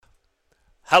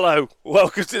Hello,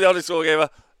 welcome to the Honest Wargamer.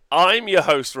 I'm your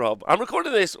host, Rob. I'm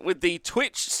recording this with the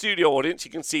Twitch studio audience.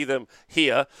 You can see them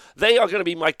here. They are going to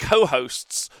be my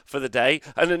co-hosts for the day,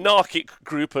 an anarchic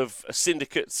group of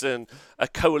syndicates and a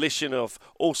coalition of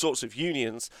all sorts of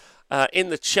unions in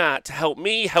the chat to help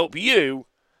me help you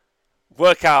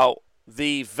work out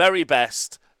the very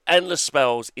best endless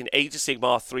spells in Age of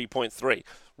Sigmar 3.3.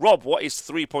 Rob, what is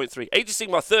 3.3? Age of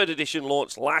Sigmar 3rd edition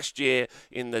launched last year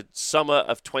in the summer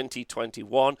of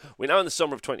 2021. We're now in the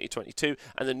summer of 2022,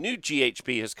 and the new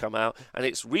GHB has come out, and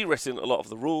it's rewritten a lot of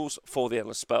the rules for the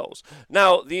endless spells.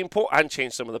 Now, and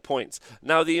changed some of the points.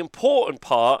 Now, the important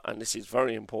part, and this is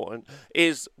very important,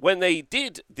 is when they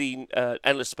did the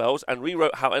endless spells and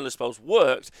rewrote how endless spells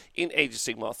worked in Age of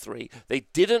Sigmar 3, they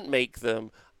didn't make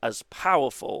them as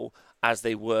powerful as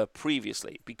they were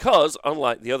previously, because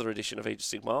unlike the other edition of Age of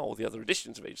Sigmar, or the other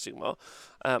editions of Age of Sigmar,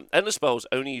 endless spells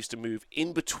only used to move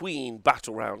in between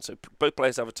battle rounds. So both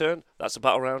players have a turn, that's a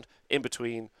battle round. In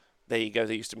between, there you go,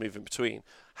 they used to move in between.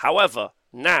 However,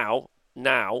 now,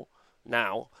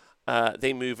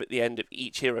 they move at the end of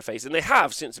each hero phase, and they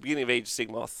have since the beginning of Age of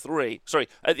Sigmar 3. Sorry,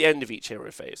 at the end of each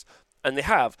hero phase. And they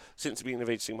have since the beginning of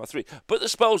Age of Sigmar 3. But the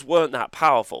spells weren't that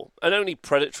powerful, and only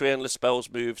predatory endless spells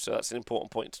moved, so that's an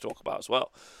important point to talk about as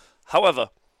well.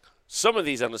 However, some of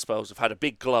these endless spells have had a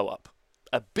big glow up.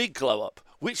 A big glow up,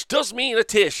 which does mean a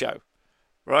tier show.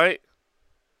 Right?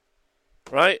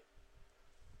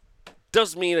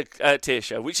 Does mean a tier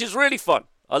show, which is really fun.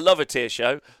 I love a tier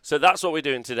show, so that's what we're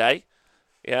doing today.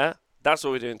 Yeah? That's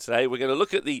what we're doing today. We're going to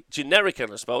look at the generic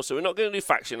endless spells. So we're not going to do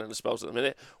faction endless spells at the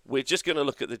minute. We're just going to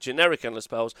look at the generic endless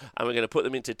spells, and we're going to put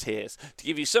them into tiers to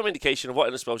give you some indication of what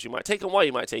endless spells you might take and why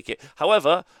you might take it.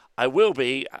 However, I will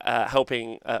be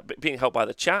being helped by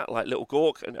the chat, like Little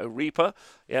Gork and O'Reaper,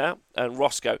 yeah, and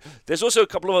Roscoe. There's also a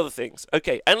couple of other things.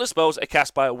 Okay, endless spells are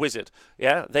cast by a wizard.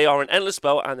 Yeah, they are an endless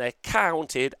spell, and they're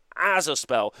counted as a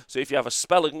spell. So if you have a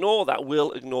spell ignore, that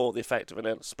will ignore the effect of an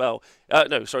endless spell.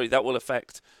 That will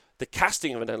affect the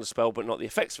casting of an endless spell, but not the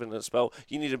effects of an endless spell.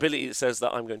 You need ability that says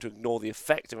that I'm going to ignore the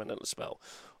effect of an endless spell.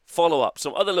 Follow up,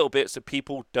 some other little bits that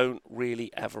people don't really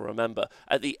ever remember.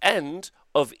 At the end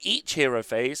of each hero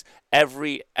phase,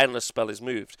 every endless spell is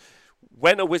moved.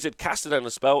 When a wizard casts an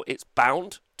endless spell, it's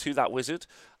bound to that wizard.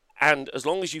 And as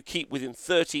long as you keep within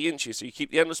 30 inches, so you keep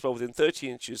the endless spell within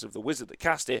 30 inches of the wizard that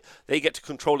cast it, they get to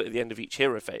control it at the end of each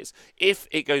hero phase. If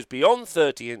it goes beyond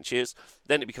 30 inches,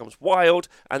 then it becomes wild,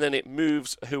 and then it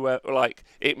moves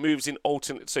in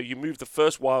alternate. So you move the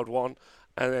first wild one,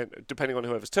 and then depending on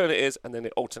whoever's turn it is, and then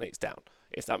it alternates down,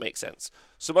 if that makes sense.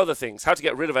 Some other things, how to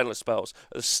get rid of endless spells.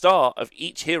 At the start of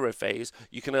each hero phase,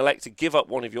 you can elect to give up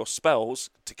one of your spells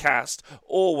to cast,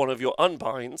 or one of your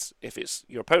unbinds, if it's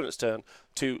your opponent's turn,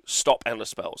 to stop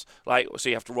endless spells. So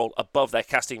you have to roll above their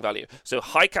casting value. So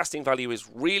high casting value is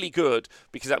really good,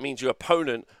 because that means your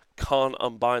opponent can't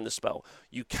unbind the spell.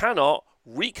 You cannot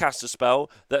recast a spell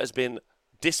that has been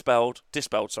dispelled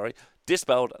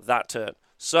that turn.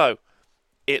 So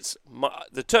it's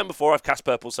the turn before I've cast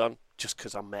Purple Sun, just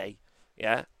because I may,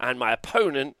 yeah? And my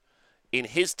opponent, in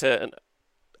his turn,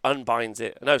 unbinds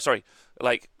it.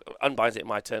 Unbinds it in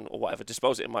my turn, or whatever,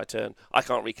 dispels it in my turn. I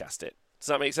can't recast it. Does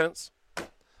that make sense?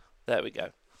 There we go.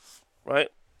 Right?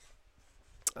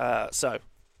 So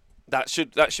that's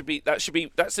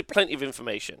plenty of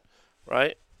information,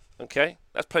 right? Okay?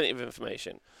 That's plenty of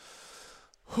information.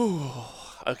 Whew.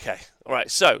 Okay. All right.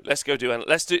 So let's go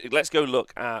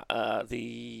look at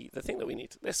the thing that we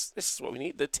need. This is what we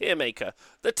need. The tier maker.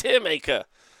 And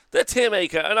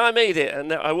I made it,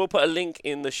 and I will put a link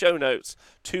in the show notes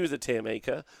to the tier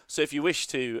maker. So if you wish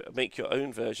to make your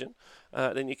own version,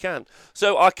 then you can.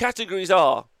 So our categories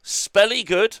are Spelly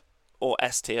Good, or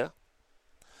S tier,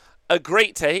 A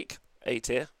Great Take, A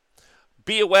tier,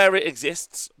 Be Aware It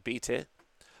Exists, B tier,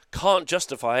 Can't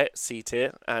Justify It, C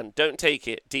tier, and Don't Take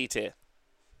It, D tier.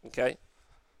 Okay?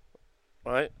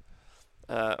 Right?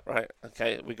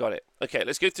 Okay, we got it. Okay,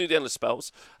 let's go through the endless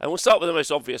spells, and we'll start with the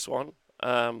most obvious one.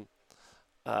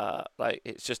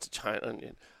 It's just a giant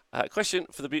onion. Question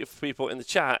for the beautiful people in the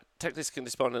chat. Technically can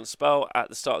dispel a spell at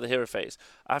the start of the hero phase.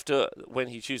 After, when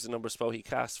he chooses the number of spell he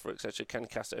casts, for etc., can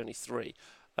cast only 3.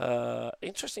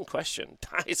 Interesting question.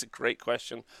 That is a great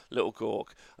question, Little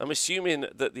Gork. I'm assuming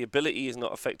that the ability is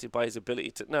not affected by his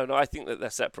ability to... No, I think that they're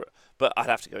separate. But I'd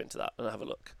have to go into that and have a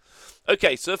look.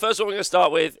 Okay, so the first one we're going to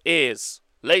start with is,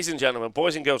 ladies and gentlemen,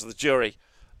 boys and girls of the jury,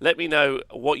 let me know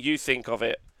what you think of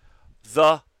it.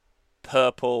 The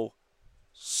Purple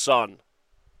Sun.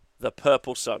 The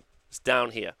Purple Sun. It's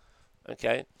down here.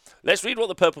 Okay? Let's read what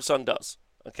the Purple Sun does.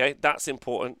 Okay? That's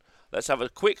important. Let's have a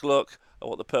quick look at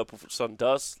what the Purple Sun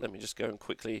does. Let me just go and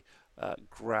quickly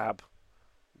grab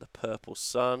the Purple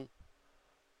Sun.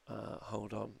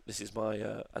 Hold on. This is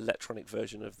my electronic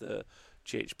version of the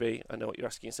GHB. I know what you're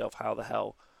asking yourself. How the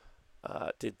hell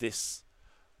did this...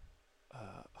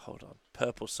 hold on.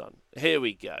 Purple Sun. Here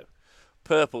we go.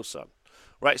 Purple Sun.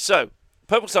 Right, so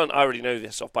Purple Sun, I already know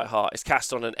this off by heart. It's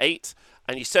cast on an 8,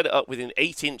 and you set it up within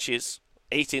 8 inches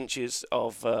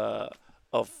of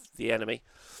the enemy.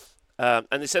 And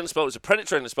this end spell is a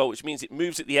predator end spell, which means it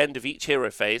moves at the end of each hero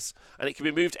phase, and it can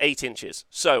be moved 8 inches.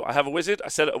 So I have a wizard, I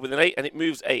set it up with an 8, and it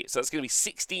moves 8. So that's going to be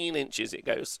 16 inches it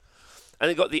goes. And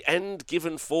then got the end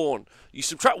given fawn. You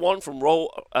subtract 1 from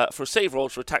roll for save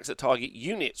rolls for attacks that target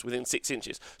units within 6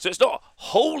 inches. So it's not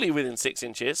wholly within 6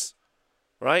 inches,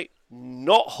 right?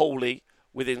 Not wholly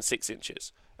within 6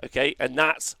 inches. Okay, and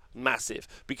that's massive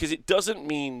because it doesn't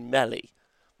mean melee.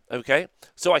 Okay,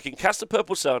 so I can cast a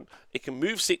Purple Sun. It can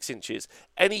move 6 inches.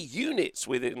 Any units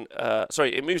within,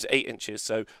 it moves 8 inches.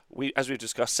 So as we've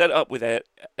discussed, set it up with it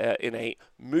in 8,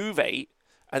 move 8,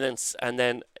 and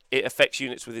then it affects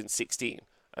units within 16.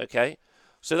 Okay,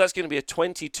 so that's going to be a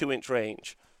 22-inch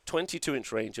range,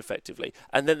 22-inch range effectively,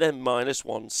 and then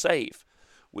 -1 save,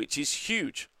 which is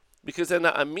huge. Because then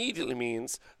that immediately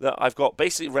means that I've got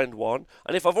basically Rend 1,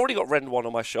 and if I've already got Rend 1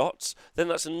 on my shots, then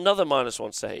that's another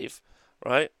 -1 save,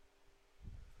 right?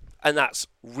 And that's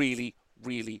really,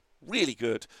 really, really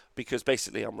good because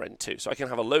basically I'm Rend 2. So I can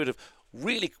have a load of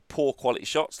really poor quality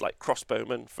shots like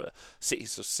Crossbowmen for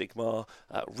Cities of Sigmar,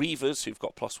 Reavers who've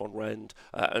got +1 Rend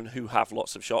and who have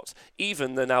lots of shots,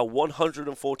 even the now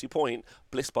 140-point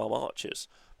Blissbalm Archers,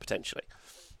 potentially.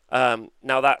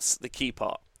 Now that's the key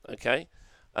part, okay?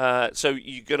 So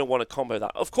you're going to want to combo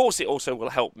that. Of course, it also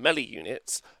will help melee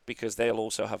units because they'll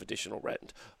also have additional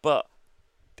Rend. But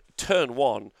turn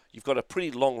 1, you've got a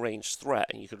pretty long-range threat,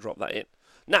 and you can drop that in.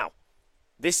 Now,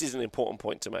 this is an important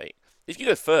point to make. If you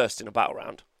go first in a battle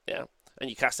round, yeah, and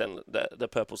you cast the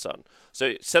Purple Sun,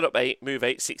 so set up 8, move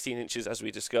 8, 16 inches, as we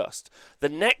discussed. The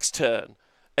next turn,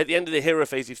 at the end of the hero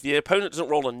phase, if the opponent doesn't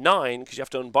roll a 9, because you have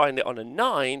to unbind it on a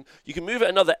 9, you can move it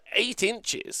another 8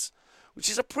 inches, which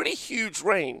is a pretty huge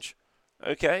range,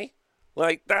 okay?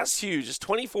 Like, that's huge. It's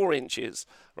 24 inches,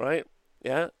 right?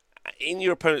 Yeah, in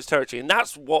your opponent's territory. And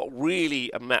that's what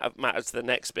really matters to the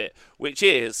next bit, which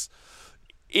is,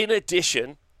 in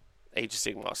addition, Age of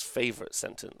Sigmar's favourite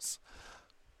sentence,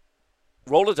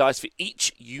 roll a dice for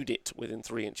each unit within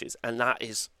 3 inches. And that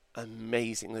is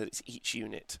amazing that it's each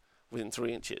unit within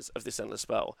 3 inches of this endless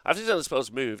spell. After this endless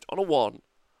spell's moved on a 1,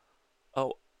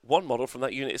 one model from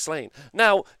that unit is slain.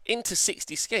 Now, into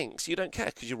 60 skinks, you don't care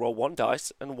because you roll 1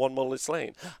 dice and 1 model is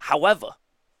slain. However,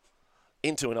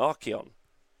 into an Archeon,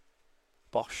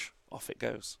 bosh, off it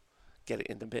goes. Get it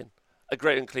in the bin. A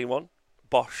great and clean one,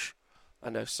 bosh. I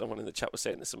know someone in the chat was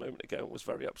saying this a moment ago and was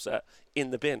very upset.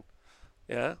 In the bin.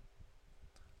 Yeah?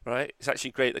 Right? It's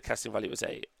actually great that casting value is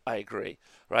 8. I agree.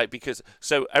 Right? Because,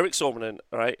 so Eric Sormanen,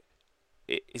 right,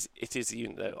 it is the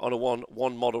unit though. On a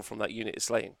 1 model from that unit is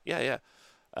slain. Yeah.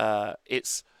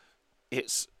 It's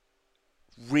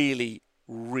really,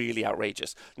 really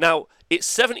outrageous. Now, it's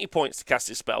 70 points to cast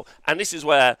this spell, and this is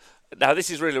where, now this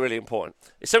is really, really important.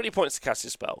 It's 70 points to cast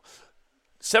this spell.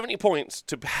 70 points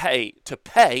to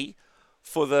pay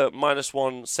for the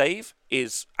 -1 save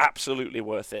is absolutely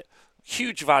worth it.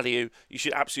 Huge value, you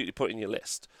should absolutely put in your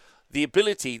list. The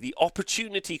ability, the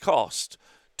opportunity cost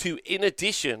to, in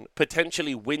addition,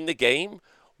 potentially win the game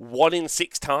 1 in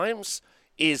 6 times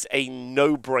is a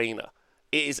no-brainer.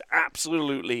 It is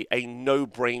absolutely a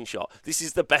no-brain shot. This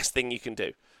is the best thing you can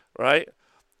do, right?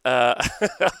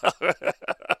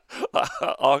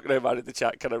 Arkno in the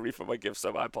chat, can I refund my gift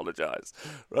sum? I apologise,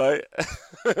 right?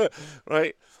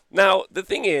 Right? Now, the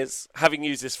thing is, having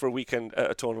used this for a weekend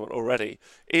at a tournament already,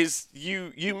 is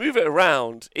you move it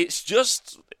around, it's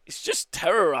just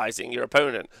terrorising your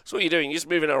opponent. So what you're doing, you're just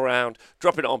moving it around,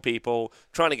 dropping it on people,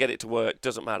 trying to get it to work,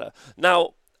 doesn't matter.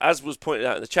 Now, as was pointed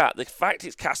out in the chat, the fact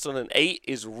it's cast on an 8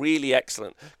 is really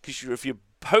excellent, because if your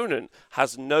opponent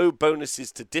has no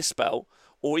bonuses to dispel,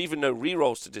 or even no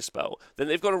rerolls to dispel, then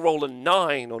they've got to roll a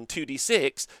 9 on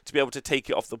 2d6 to be able to take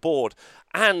it off the board.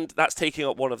 And that's taking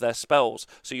up one of their spells.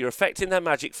 So you're affecting their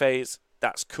magic phase.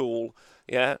 That's cool.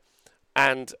 Yeah.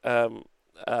 And they're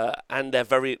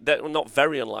not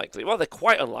very unlikely. Well, they're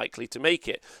quite unlikely to make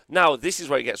it. Now, this is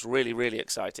where it gets really, really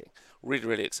exciting. Really,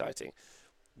 really exciting.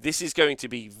 This is going to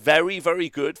be very, very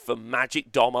good for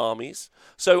Magic Dom armies.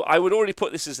 So I would already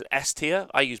put this as an S tier.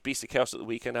 I used Beast of Chaos at the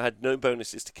weekend. I had no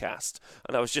bonuses to cast.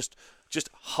 And I was just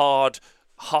hard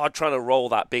trying to roll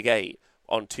that big 8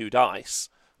 on 2 dice.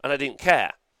 And I didn't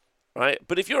care. right?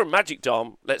 But if you're a Magic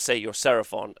Dom, let's say you're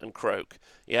Seraphon and Croak,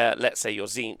 yeah, let's say you're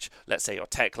Zinch, let's say you're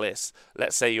Teclis,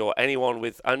 let's say you're anyone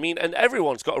with, and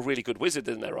everyone's got a really good wizard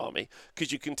in their army,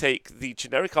 because you can take the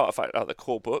generic artifact out of the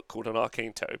core book called an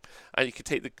Arcane Tome, and you can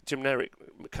take the generic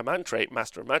command trait,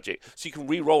 Master of Magic, so you can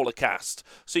re-roll a cast.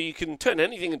 So you can turn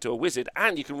anything into a wizard,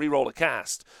 and you can re-roll a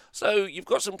cast. So you've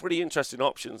got some pretty interesting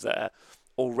options there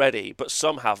already, but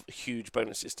some have huge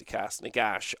bonuses to cast.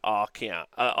 Nagash,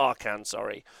 Arcan,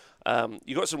 sorry.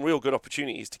 You've got some real good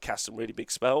opportunities to cast some really big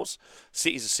spells.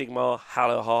 Cities of Sigmar,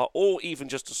 Hallowheart, or even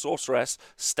just a sorceress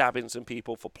stabbing some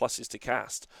people for pluses to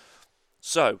cast.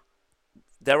 So,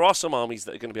 there are some armies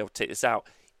that are going to be able to take this out.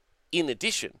 In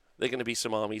addition, there are going to be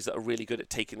some armies that are really good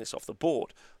at taking this off the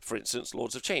board. For instance,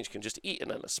 Lords of Change can just eat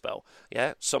an endless spell.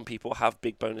 Yeah, some people have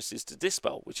big bonuses to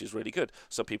dispel, which is really good.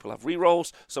 Some people have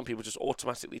rerolls. Some people just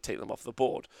automatically take them off the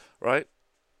board, right?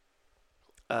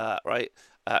 Crondis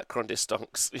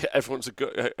stonks. Yeah, everyone's a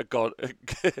god.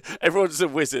 Everyone's a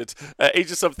wizard.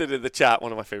 Age of Something in the chat,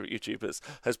 one of my favourite YouTubers,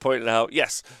 has pointed out,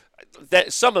 yes,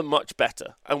 some are much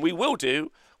better. And we will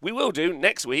do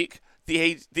next week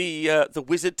the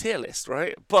wizard tier list,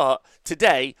 right? But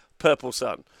today, Purple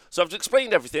Sun. So I've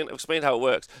explained everything. I've explained how it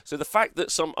works. So the fact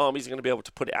that some armies are going to be able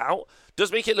to put it out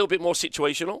does make it a little bit more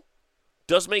situational.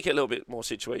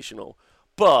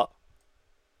 But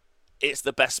it's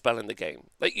the best spell in the game.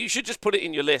 Like, you should just put it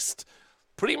in your list.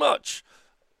 Pretty much,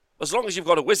 as long as you've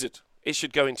got a wizard, it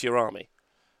should go into your army,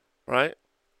 right?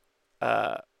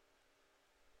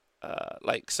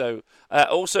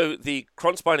 Also, the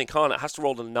Kronspine Incarnate has to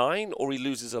roll a 9 or he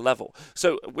loses a level.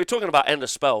 So we're talking about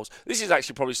endless spells. This is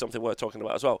actually probably something worth talking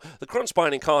about as well. The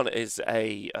Kronspine Incarnate is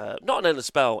not an endless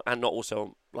spell, and not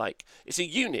also, it's a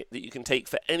unit that you can take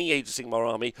for any Age of Sigmar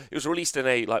army. It was released in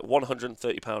a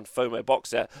 £130 FOMO box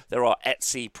set. There are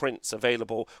Etsy prints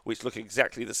available which look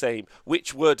exactly the same,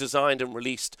 which were designed and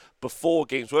released before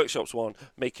Games Workshop's one,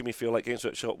 making me feel like Games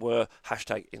Workshop were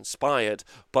 _inspired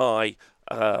by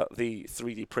the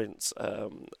 3D prints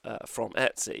from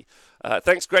Etsy.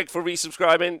 Thanks, Greg, for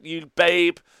resubscribing. You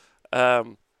babe.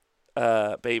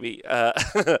 Baby.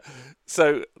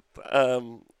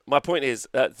 My point is,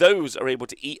 those are able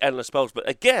to eat endless spells. But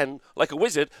again, like a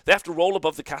wizard, they have to roll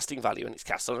above the casting value, and it's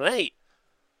cast on an 8.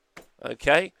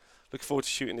 Okay? Looking forward to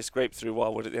shooting this grape through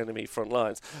while we're at the enemy front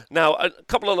lines. Now, a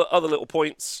couple of other little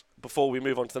points before we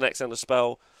move on to the next endless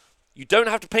spell. You don't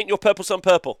have to paint your Purple Sun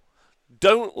purple.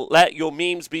 Don't let your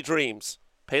memes be dreams.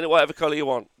 Paint it whatever colour you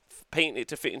want. Paint it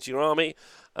to fit into your army.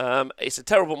 It's a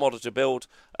terrible model to build,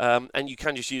 and you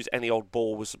can just use any old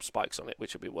ball with some spikes on it,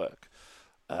 which will be work.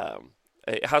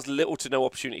 It has little to no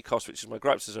opportunity cost, which is my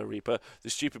gripes as a Reaper. The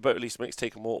stupid boat at least makes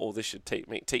take a mortal. This should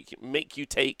make you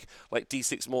take like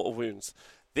D6 mortal wounds.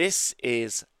 This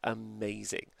is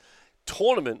amazing.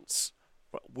 Tournaments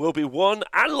will be won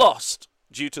and lost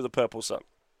due to the Purple Sun.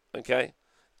 Okay?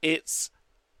 It's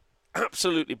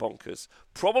absolutely bonkers.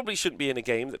 Probably shouldn't be in a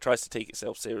game that tries to take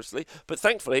itself seriously, but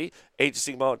thankfully, Age of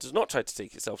Sigmar does not try to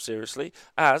take itself seriously,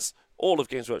 as all of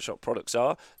Games Workshop products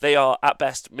are. They are, at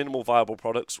best, minimal viable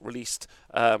products released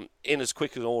in as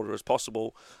quick an order as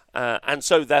possible, and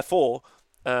so, therefore,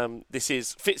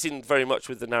 this fits in very much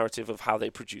with the narrative of how they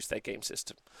produce their game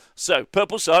system. So,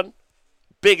 Purple Sun,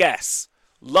 big S.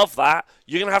 Love that.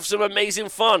 You're going to have some amazing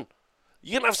fun.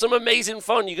 You're going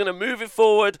to move it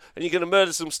forward, and you're going to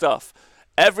murder some stuff.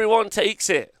 Everyone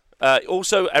takes it.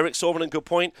 Also, Eric Sorman, good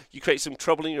point. You create some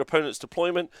trouble in your opponent's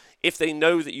deployment. If they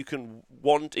know that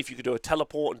if you could do a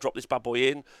teleport and drop this bad boy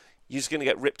in, you're just going to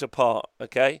get ripped apart,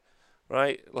 okay?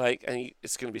 Right?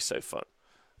 It's going to be so fun.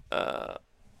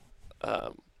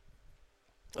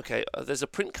 Okay, there's a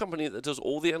print company that does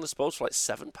all the endless spells for like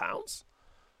 £7.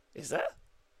 Is there?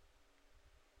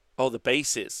 Oh, the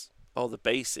bases.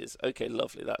 Okay,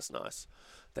 lovely. That's nice.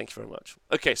 Thank you very much.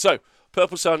 Okay, so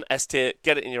Purple Sun, S tier.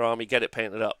 Get it in your army. Get it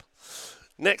painted up.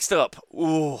 Next up,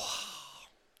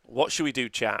 what should we do,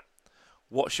 chat?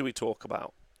 What should we talk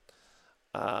about?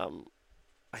 I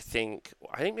think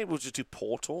maybe we'll just do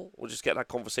Portal. We'll just get that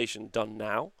conversation done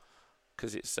now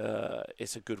because it's a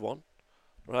good one.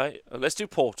 Right, let's do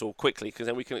Portal quickly because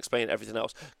then we can explain everything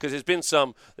else. Because there's been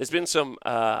some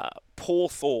poor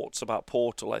thoughts about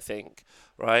Portal, I think.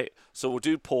 Right, so we'll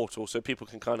do Portal so people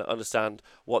can kind of understand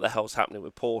what the hell's happening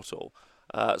with Portal.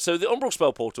 So the Umbral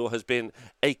Spell Portal has been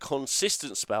a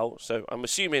consistent spell, so I'm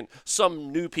assuming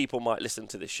some new people might listen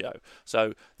to this show.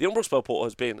 So the Umbral Spell Portal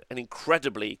has been an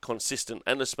incredibly consistent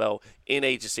endless spell in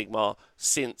Age of Sigmar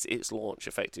since its launch,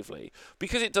 effectively,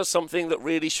 because it does something that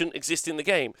really shouldn't exist in the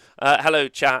game. Hello,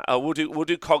 chat. We'll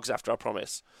do cogs after, I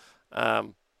promise.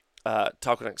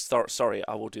 Tarkonax, sorry,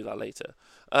 I will do that later.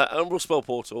 Umbral Spell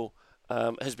Portal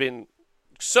has been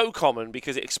so common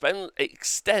because it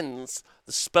extends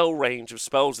the spell range of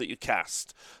spells that you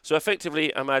cast. So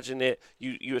effectively, imagine it,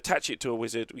 you attach it to a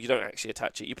wizard. You don't actually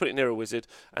attach it. You put it near a wizard,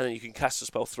 and then you can cast a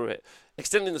spell through it,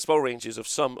 extending the spell ranges of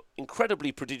some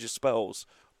incredibly prodigious spells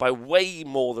by way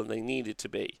more than they needed to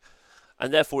be.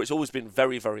 And therefore, it's always been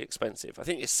very, very expensive. I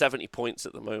think it's 70 points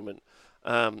at the moment.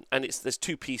 And there's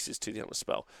two pieces to the Endless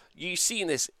Spell. You've seen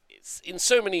this in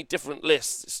so many different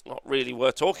lists. It's not really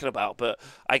worth talking about, but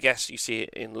I guess you see it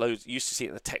in loads. You used to see it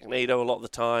in the Technado a lot of the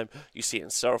time. You see it in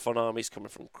Seraphon armies coming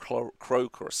from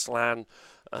Croak or a Slan.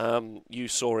 You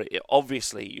saw it,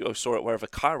 obviously, you saw it wherever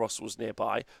Kairos was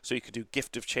nearby, so you could do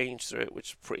Gift of Change through it,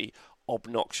 which is pretty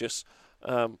obnoxious.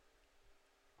 No,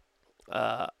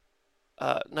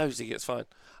 Ziggy, it's fine.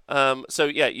 So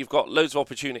yeah, you've got loads of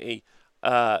opportunity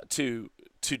to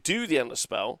do the Endless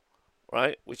Spell,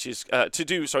 right? Which is to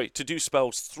do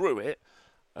spells through it,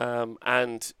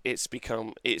 and it's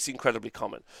incredibly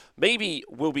common. Maybe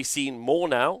we'll be seen more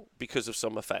now because of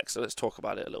some effects. So let's talk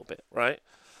about it a little bit, right?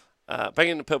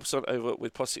 Banging the Purple Sun over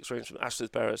with +6 range from Ashley's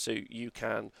Bearer, so you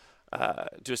can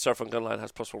do a Seraphon Gunline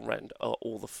has +1 rend.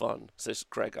 All the fun, says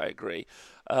Greg. I agree.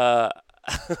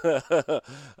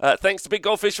 Thanks to Big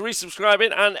Goldfish for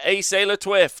resubscribing and A Sailor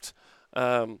Twift.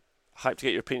 Hype to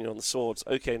get your opinion on the swords.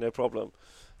 Okay, no problem.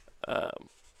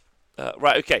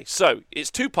 Right, okay, so it's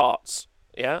 2 parts,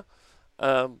 yeah?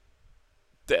 And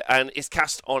it's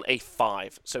cast on a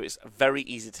 5, so it's very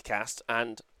easy to cast,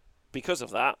 and because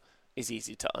of that, it's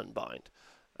easy to unbind.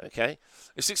 Okay?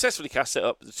 It's successfully cast set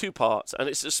up the 2 parts, and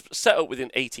it's set up within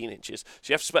 18 inches.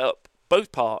 So you have to set up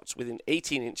both parts within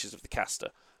 18 inches of the caster.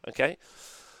 Okay?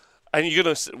 And you're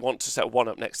going to want to set one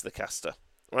up next to the caster,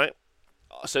 right?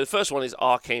 So the first one is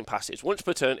Arcane Passage. Once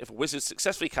per turn, if a wizard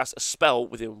successfully casts a spell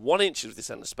within 1 inch of this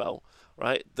Endless Spell,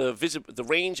 right, the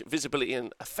range, visibility,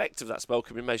 and effect of that spell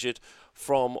can be measured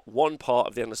from one part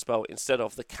of the Endless Spell instead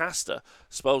of the caster.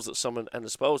 Spells that summon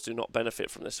Endless Spells do not benefit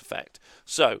from this effect.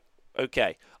 So,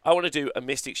 okay, I want to do a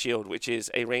Mystic Shield, which is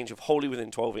a range of wholly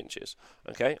within 12 inches.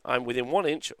 Okay, I'm within 1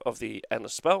 inch of the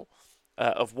Endless Spell,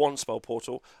 of one spell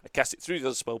portal. I cast it through the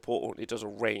other spell portal, and it does a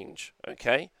range.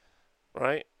 Okay,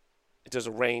 right? It does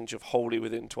a range of wholly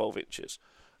within 12 inches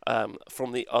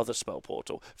from the other spell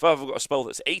portal. If I've got a spell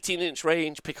that's 18-inch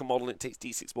range, pick a model, it takes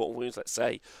d6 mortal wounds, let's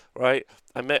say, right?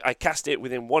 I cast it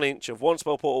within 1 inch of one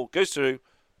spell portal, goes through,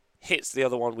 hits the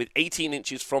other one with 18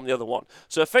 inches from the other one.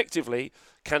 So effectively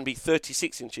can be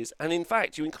 36 inches. And in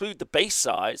fact, you include the base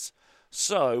size,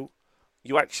 so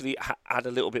you actually add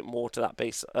a little bit more to that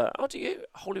base. How do you?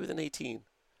 Wholly within 18.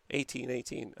 18.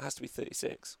 It has to be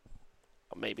 36.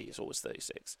 Or maybe it's always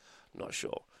 36. I'm not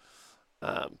sure.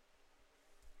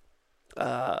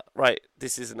 Right,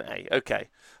 this is an A. Okay,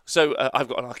 so I've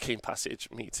got an Arcane Passage.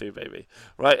 Me too, baby.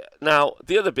 Right, now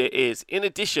the other bit is, in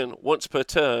addition, once per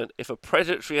turn, if a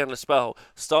predatory Endless Spell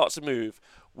starts a move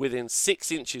within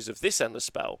 6 inches of this Endless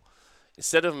Spell,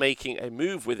 instead of making a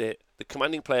move with it, the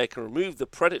commanding player can remove the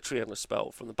predatory Endless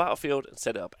Spell from the battlefield and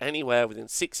set it up anywhere within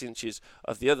 6 inches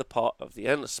of the other part of the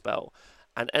Endless Spell.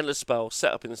 An Endless Spell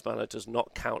set up in this manner does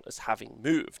not count as having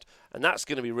moved. And that's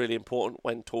going to be really important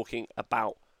when talking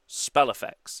about spell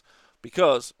effects.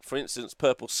 Because, for instance,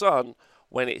 Purple Sun,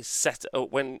 when it's set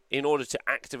up, in order to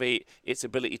activate its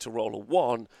ability to roll a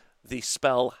 1, the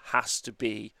spell has to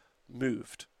be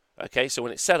moved. Okay, so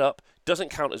when it's set up, it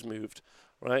doesn't count as moved,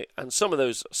 right? And some of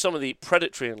the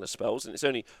predatory Endless Spells, and it's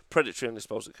only predatory Endless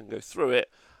Spells that can go through it,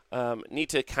 need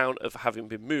to count of having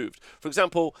been moved. For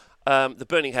example, the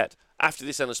Burning Head. After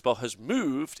this Endless Spell has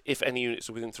moved, if any units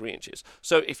are within 3 inches.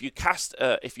 So if you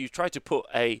try to put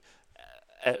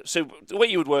so the way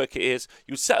you would work it is,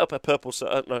 you would set up a an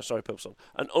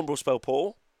Umbral Spell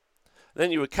portal,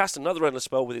 then you would cast another Endless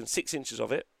Spell within 6 inches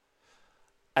of it,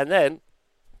 and then,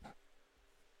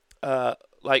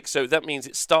 so that means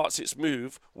it starts its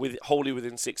move wholly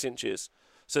within 6 inches.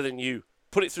 So then you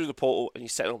put it through the portal and you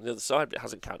set it on the other side, but it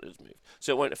hasn't counted as move,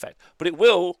 so it won't affect. But it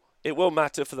will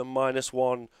matter for the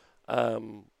 -1.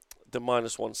 The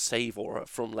 -1 save aura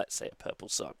from, let's say, a Purple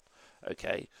Sun.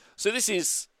 Okay, so this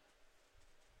is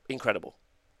incredible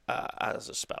as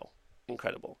a spell.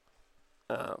 Incredible.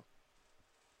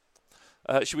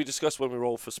 Should we discuss when we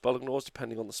roll for spell ignores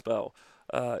depending on the spell?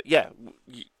 Yeah,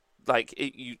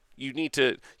 you need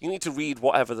to read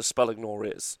whatever the spell ignore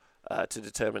is to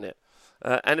determine it.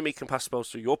 Enemy can pass spells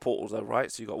through your portals though,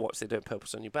 right? So you got to watch they don't Purple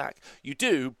Sun you back. You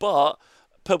do, but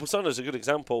Purple Sun is a good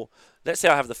example. Let's say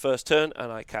I have the first turn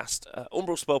and I cast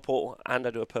Umbral Spell Portal and I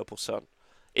do a Purple Sun.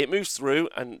 It moves through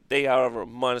and they are a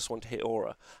 -1 to hit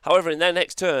aura. However, in their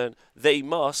next turn, they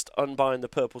must unbind the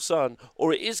Purple Sun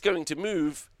or it is going to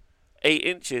move 8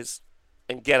 inches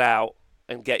and get out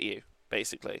and get you,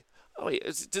 basically. Oh, wait,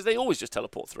 do they always just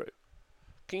teleport through?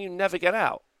 Can you never get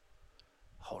out?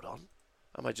 Hold on.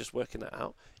 Am I just working that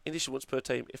out? Initially, once per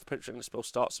time, if penetrating the spell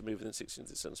starts to move within 6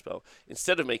 inches of the center spell,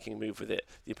 instead of making a move with it,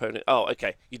 the opponent... Oh,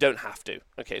 okay. You don't have to.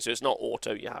 Okay, so it's not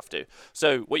auto, you have to.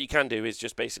 So what you can do is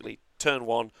just basically turn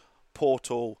 1,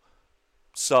 portal,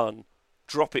 sun,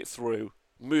 drop it through,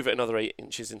 move it another 8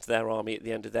 inches into their army at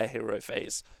the end of their hero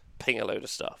phase, ping a load of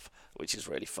stuff, which is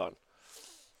really fun.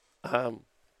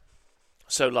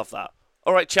 So love that.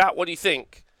 All right, chat, what do you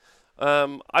think?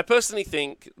 I personally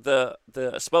think the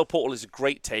spell portal is a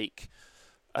great take,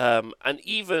 and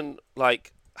even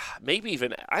like maybe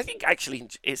even I think actually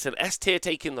it's an S tier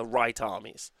take in the right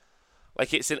armies.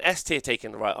 Like it's an S tier take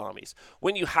in the right armies.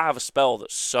 When you have a spell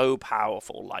that's so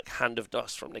powerful, like Hand of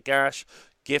Dust from Nagash,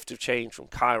 Gift of Change from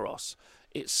Kairos,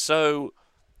 it's so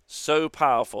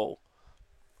powerful,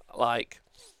 like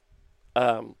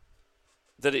that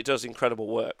it does incredible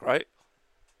work, right?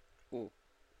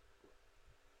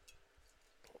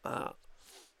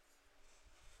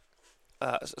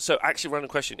 So actually, random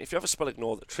question: if you have a spell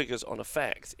ignore that triggers on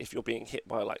effect, if you're being hit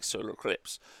by like solar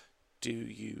eclipse, do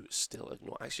you still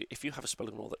ignore? Actually, if you have a spell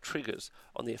ignore that triggers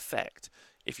on the effect,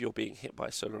 if you're being hit by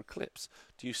solar eclipse,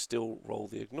 do you still roll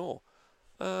the ignore?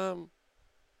 I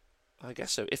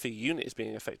guess so. If a unit is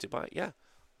being affected by it, yeah.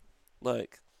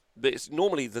 Like, but it's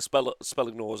normally the spell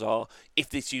ignores are if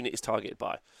this unit is targeted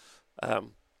by.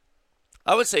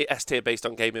 I would say S tier based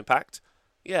on game impact.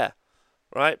 Yeah,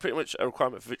 right. Pretty much a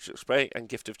requirement for Victory Spray and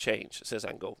Gift of Change, says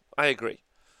Angle. I agree.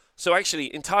 So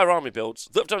actually, entire army builds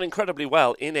that have done incredibly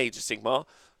well in Age of Sigmar,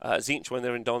 Tzeentch when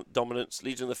they're in dominance,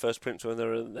 Legion of the First Prince when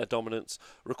they're in their dominance,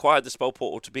 required the spell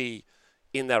portal to be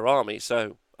in their army.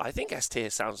 So I think S tier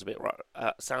sounds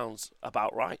sounds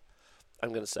about right. I'm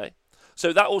going to say.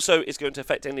 So that also is going to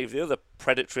affect any of the other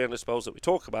predatory ender spells that we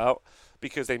talk about,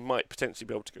 because they might potentially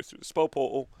be able to go through the spell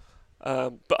portal.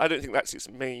 But I don't think that's its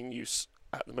main use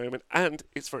at the moment, and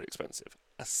it's very expensive.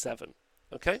 A 7.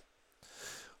 Okay?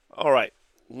 Alright,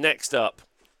 next up,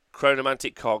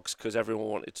 Chronomantic Cogs, because everyone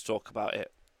wanted to talk about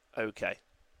it. Okay,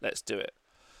 let's do it.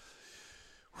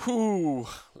 Whew,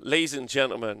 ladies and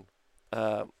gentlemen.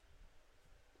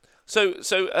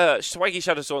 Swaggy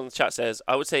Shadows on the chat says,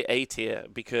 I would say A tier,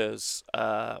 because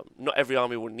not every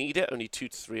army will need it, only 2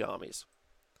 to 3 armies.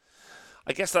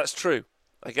 I guess that's true.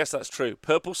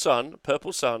 Purple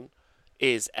Sun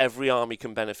is every army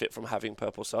can benefit from having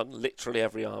Purple Sun, literally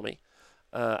every army.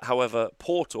 However,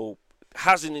 Portal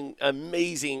has an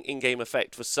amazing in-game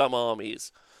effect for some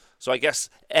armies. So I guess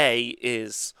A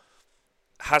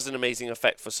has an amazing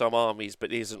effect for some armies,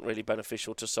 but isn't really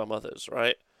beneficial to some others,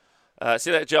 right?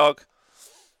 See that, Jog?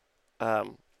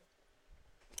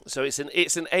 So it's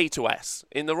an A to S.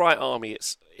 In the right army,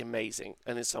 it's amazing,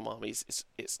 and in some armies,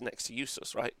 it's next to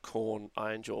useless, right? Khorne,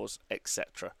 Ironjaws,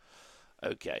 etc.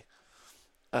 Okay.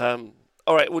 All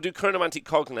right, we'll do Chronomantic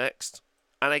Cog next,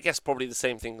 and I guess probably the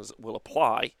same things will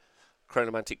apply.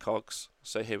 Chronomantic Cogs.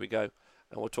 So here we go,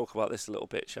 and we'll talk about this a little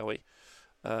bit, shall we?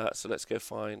 So let's go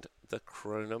find the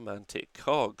Chronomantic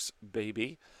Cogs,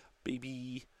 baby.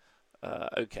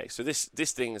 Okay, so this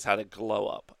thing has had a glow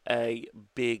up, a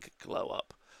big glow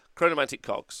up. Chronomantic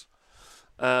Cogs.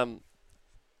 And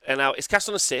now it's cast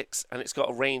on a 6, and it's got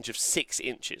a range of 6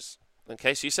 inches.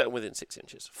 Okay, so you set them within 6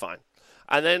 inches. Fine.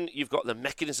 And then you've got the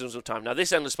Mechanisms of Time. Now,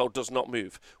 this endless spell does not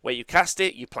move. Where you cast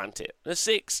it, you plant it. And a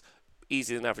 6,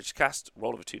 easier than average cast.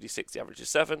 Roll over 2d6, the average is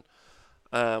 7.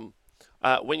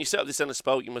 When you set up this endless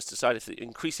spell, you must decide if you're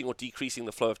increasing or decreasing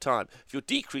the flow of time. If you're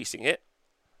decreasing it,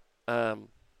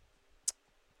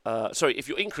 if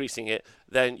you're increasing it,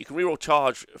 then you can reroll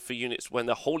charge for units when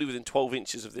they're wholly within 12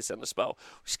 inches of this endless spell,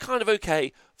 which is kind of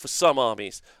okay for some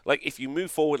armies. Like if you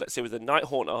move forward, let's say with a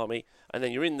Nighthaunt army, and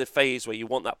then you're in the phase where you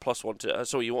want that +1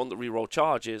 to, you want the reroll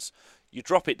charges, you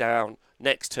drop it down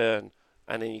next turn,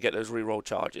 and then you get those reroll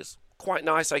charges. Quite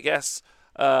nice, I guess,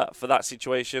 for that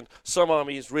situation. Some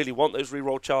armies really want those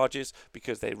reroll charges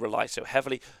because they rely so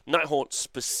heavily. Nighthaunt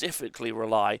specifically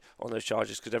rely on those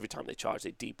charges because every time they charge,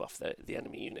 they debuff the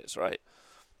enemy units, right?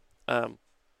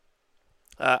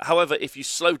 However, if you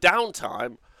slow down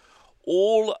time,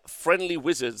 all friendly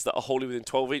wizards that are wholly within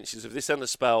 12 inches of this end of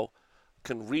spell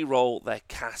can reroll their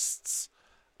casts.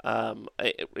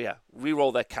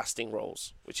 Reroll their casting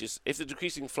rolls, which is if they're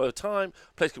decreasing flow of time,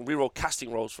 players can reroll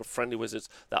casting rolls for friendly wizards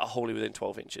that are wholly within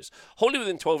 12 inches. Wholly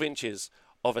within 12 inches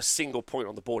of a single point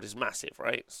on the board is massive,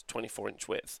 right? It's 24-inch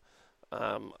width.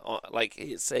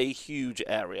 It's a huge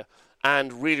area,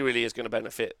 and really is going to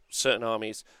benefit certain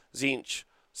armies. Tzeentch,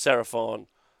 Seraphon.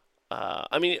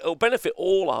 It'll benefit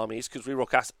all armies because reroll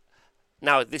cast.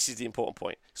 Now, this is the important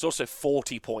point. It's also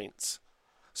 40 points.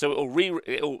 So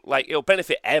it'll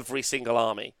benefit every single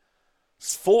army.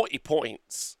 It's 40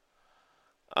 points.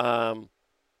 But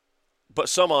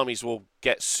some armies will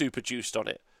get super juiced on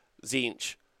it.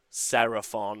 Tzeentch,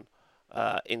 Seraphon,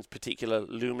 in particular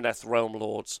Lumineth Realm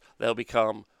Lords, they'll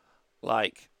become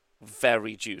like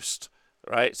very juiced,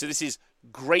 right? So this is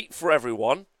great for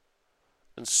everyone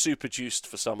and super juiced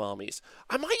for some armies.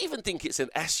 I might even think it's an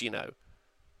S,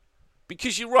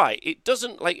 because you're right. It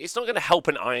doesn't it's not going to help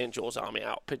an Ironjaw's army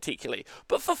out particularly,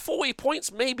 but for 40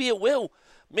 points, maybe it will.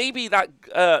 Maybe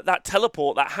that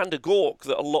teleport, that Hand of Gork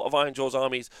that a lot of Ironjaw's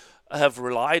armies have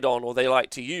relied on or they like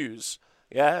to use.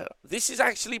 Yeah, this is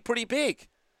actually pretty big,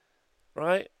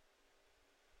 right?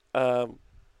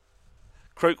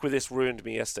 Croak with this ruined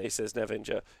me yesterday, says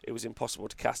Nevinger. It was impossible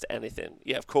to cast anything.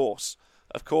 Yeah, of course.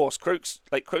 Croak's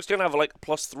going to have like a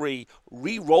 +3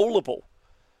 re-rollable,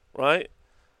 right?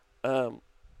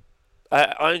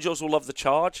 Ironjaws will love the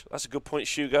charge. That's a good point,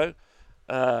 Shugo.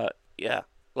 Yeah.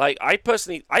 I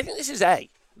think this is A.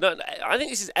 No, I think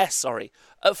this is S, sorry.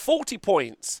 At 40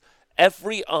 points,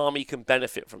 every army can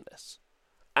benefit from this.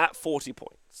 At 40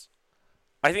 points.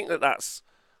 I think that's,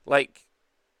 I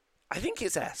think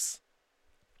it's S.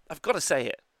 I've got to say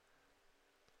it.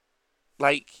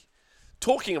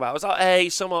 Talking about, it's like, hey,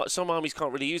 some armies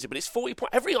can't really use it, but it's 40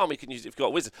 points. Every army can use it if you've got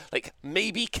a wizard.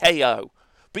 Maybe KO.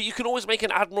 But you can always make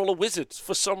an Admiral a wizard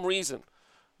for some reason,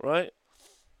 right?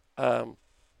 From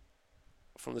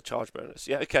the charge bonus.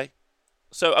 Yeah, okay.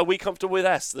 So are we comfortable with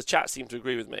S? The chat seemed to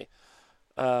agree with me.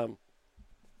 I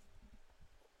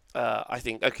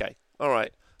think, okay. All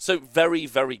right. So very,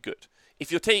 very good.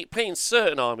 If you're playing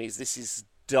certain armies, this is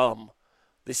dumb.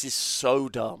 This is so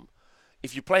dumb.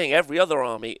 If you're playing every other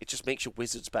army, it just makes your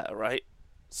wizards better, right?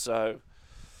 So,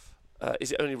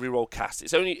 is it only reroll casts?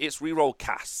 It's reroll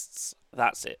casts.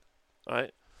 That's it,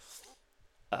 right?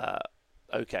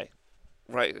 Okay.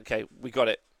 Right, okay, we got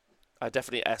it.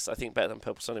 Definitely S, I think better than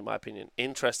Purple Sun in my opinion.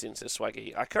 Interesting, says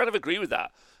Swaggy. I kind of agree with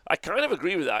that.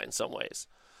 In some ways.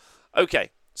 Okay,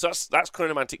 so that's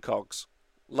Chronomantic Cogs.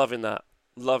 Loving that.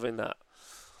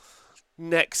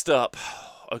 Next up.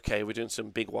 Okay, we're doing some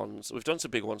big ones. We've done some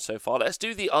big ones so far. Let's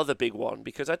do the other big one,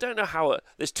 because I don't know how...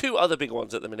 There's two other big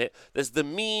ones at the minute. There's the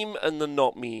meme and the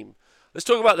not meme. Let's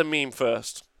talk about the meme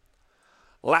first.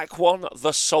 Laquan,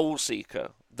 the Soul Seeker.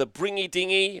 The Bringy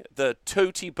Dingy, the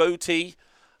Toty Boaty,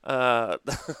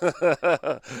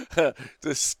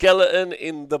 the skeleton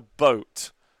in the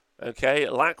boat. Okay,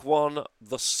 Laquan,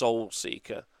 the Soul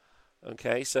Seeker.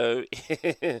 Okay, so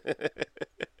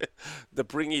the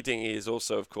Bringy Dingy is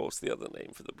also, of course, the other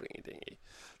name for the Bringy Dingy.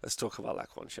 Let's talk about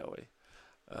Laquan, shall we?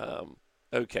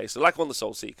 Okay, so Laquan the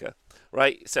Soul Seeker,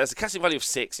 right? So it has a casting value of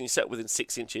 6, and you set up within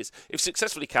 6 inches. If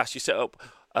successfully cast, you set up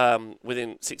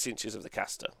within 6 inches of the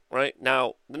caster, right?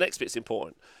 Now, the next bit's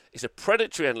important. It's a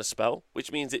predatory endless spell,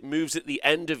 which means it moves at the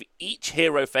end of each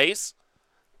hero phase.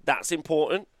 That's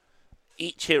important.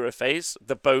 Each hero phase.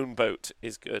 The Bone Boat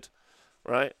is good,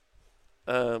 right?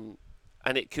 And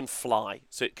it can fly,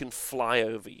 so it can fly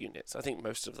over units. I think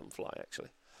most of them fly,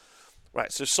 actually.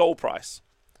 Right, so Soul Price.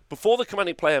 Before the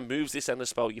commanding player moves this endless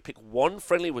spell, you pick one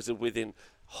friendly wizard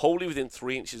wholly within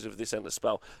 3 inches of this endless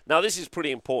spell. Now, this is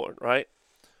pretty important, right?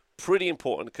 Pretty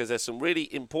important, because there's some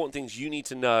really important things you need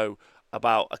to know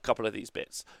about a couple of these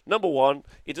bits. Number one,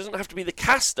 it doesn't have to be the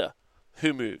caster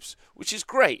who moves, which is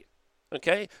great,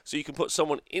 okay? So you can put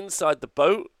someone inside the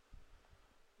boat,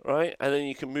 right? And then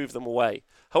you can move them away.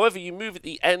 However, you move at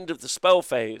the end of the spell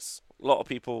phase. A lot of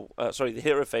people, the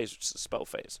hero phase, which is the spell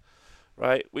phase,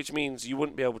 right? Which means you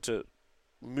wouldn't be able to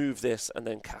move this and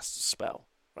then cast a spell,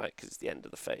 right? Because it's the end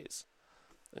of the phase,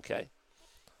 okay?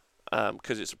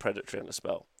 Because it's a predatory and a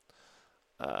spell.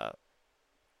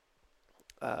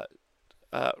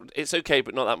 It's okay,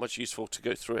 but not that much useful to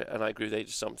go through it, and I agree with Age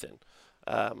of Something.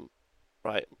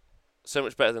 Right. So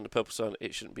much better than the Purple Sun,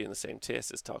 it shouldn't be in the same tier,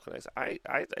 says Tarkonex.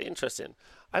 Interesting.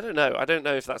 I don't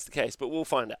know if that's the case, but we'll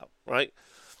find out, right?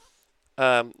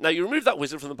 Now, you remove that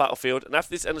wizard from the battlefield, and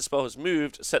after this endless spell has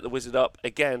moved, set the wizard up,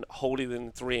 again, wholly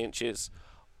within 3 inches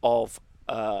of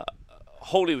the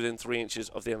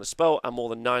endless spell, and more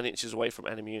than 9 inches away from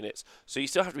enemy units. So you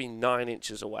still have to be 9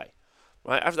 inches away.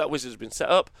 Right, after that wizard has been set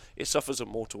up, it suffers a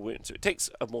mortal wound. So it takes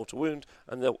a mortal wound,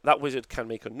 and that wizard can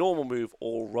make a normal move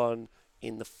or run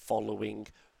in the following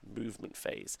movement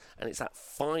phase. And it's that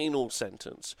final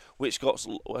sentence which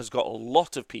has got a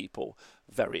lot of people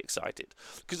very excited.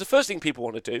 Because the first thing people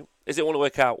want to do is they want to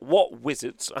work out what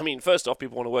wizards... first off,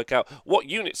 people want to work out what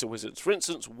units are wizards. For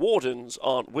instance, Wardens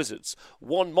aren't wizards.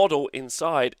 One model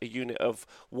inside a unit of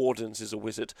Wardens is a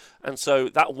wizard. And so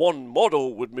that one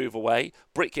model would move away,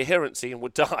 break coherency, and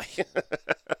would die.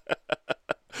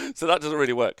 So that doesn't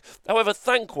really work. However,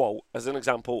 Thanquol, as an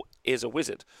example, is a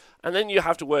wizard. And then you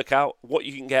have to work out what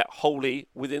you can get wholly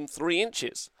within 3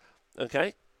 inches.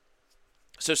 Okay?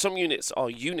 So some units are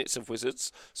units of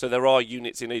wizards. So there are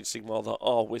units in Age of Sigmar that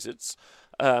are wizards.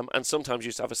 And sometimes you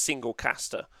just have a single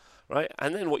caster. Right?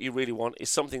 And then what you really want is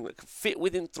something that can fit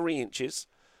within 3 inches.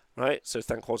 Right? So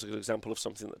Thanquol's a good example of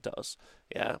something that does.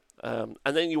 Yeah. And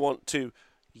then you want to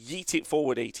yeet it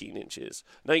forward 18 inches.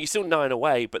 Now, you're still 9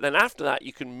 away, but then after that,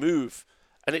 you can move.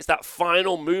 And it's that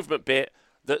final movement bit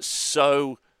that's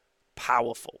so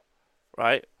powerful,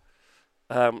 right?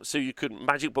 So you could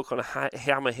magic book on a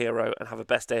hammer hero and have a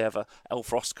best day ever,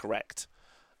 Elfrost correct.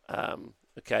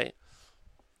 Okay.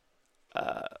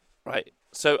 Right.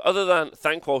 So other than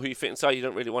Thanquol, who you fit inside, you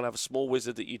don't really want to have a small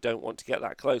wizard that you don't want to get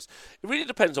that close. It really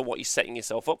depends on what you're setting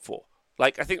yourself up for.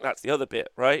 Like, I think that's the other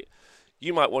bit, right?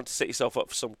 You might want to set yourself up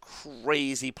for some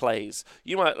crazy plays.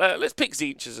 You might, let's pick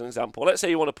Zeech as an example. Let's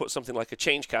say you want to put something like a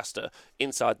change caster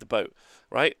inside the boat,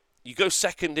 right? You go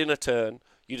second in a turn,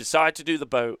 you decide to do the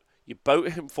boat, you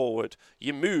boat him forward,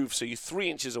 you move, so you're 3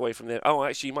 inches away from there. Oh,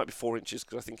 actually, you might be 4 inches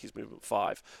because I think he's movement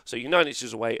 5. So you're 9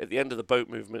 inches away at the end of the boat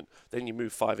movement, then you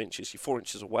move 5 inches, you're 4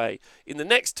 inches away. In the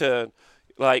next turn,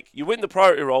 like, you win the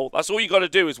priority roll. That's all you got to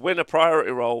do is win a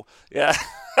priority roll. Yeah,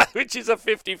 which is a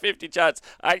 50-50 chance.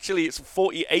 Actually, it's a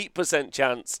 48%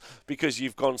 chance because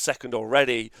you've gone second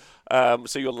already.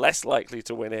 So you're less likely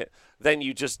to win it. Then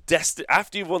you just,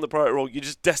 after you've won the priority roll, you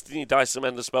just destiny dice some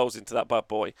endless spells into that bad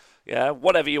boy. Yeah,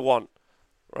 whatever you want.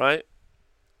 Right?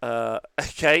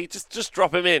 Okay, just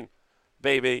drop him in,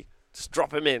 baby. Just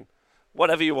drop him in.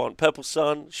 Whatever you want. Purple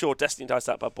Sun, sure, destiny dice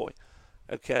that bad boy.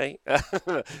 Okay,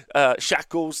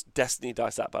 Shackles, Destiny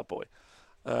dice that bad boy.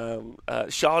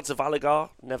 Shards of Aligar,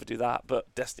 never do that,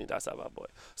 but Destiny dice that bad boy.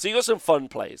 So you got some fun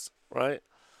plays, right?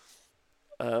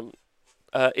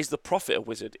 Is the Prophet a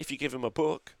wizard? If you give him a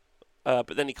book,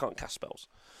 but then he can't cast spells.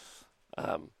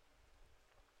 No,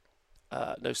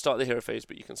 start the hero phase,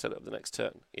 but you can set it up the next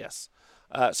turn. Yes.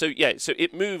 So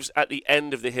it moves at the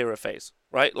end of the hero phase,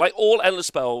 right? Like all endless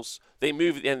spells, they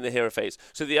move at the end of the hero phase.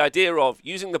 So the idea of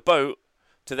using the boat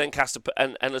to then cast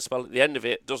an endless spell at the end of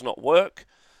it does not work.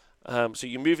 So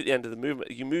you move at the end of the movement.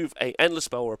 You move a endless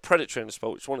spell or a predatory endless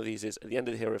spell, which one of these is, at the end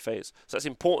of the hero phase. So that's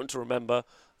important to remember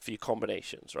for your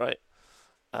combinations, right?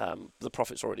 The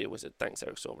Prophet's already a wizard. Thanks,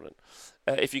 Eric Sormelin.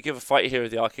 If you give a fighter hero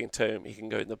the Arcane Tome, he can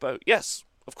go in the boat. Yes,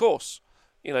 of course.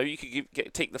 You know, you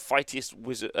could take the fightiest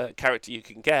wizard character you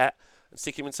can get and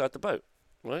stick him inside the boat,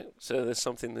 right? So there's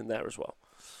something in there as well.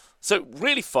 So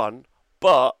really fun,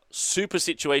 but super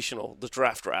situational. The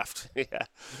draft. Yeah,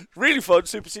 really fun,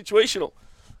 super situational.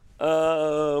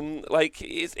 Like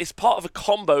it's part of a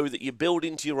combo that you build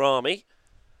into your army.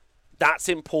 That's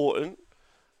important.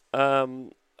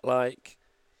 Like,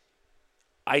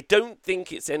 I don't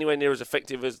think it's anywhere near as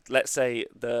effective as, let's say,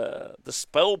 the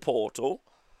spell portal.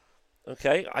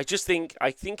 Okay, I think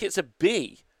it's a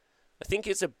B. I think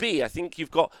it's a B. I think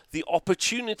you've got the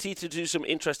opportunity to do some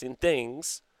interesting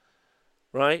things,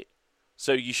 right?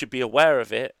 So you should be aware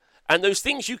of it. And those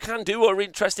things you can do are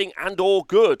interesting and or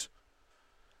good.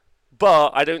 But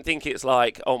I don't think it's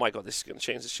like, oh my god, this is going to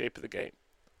change the shape of the game,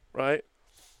 right?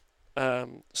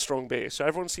 Strong B. So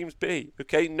everyone seems B.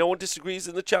 Okay, no one disagrees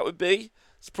in the chat with B.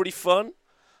 It's pretty fun.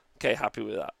 Okay, happy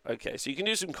with that. Okay, so you can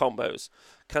do some combos.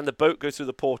 Can the boat go through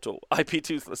the portal? IP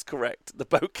Toothless, correct. The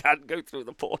boat can go through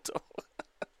the portal.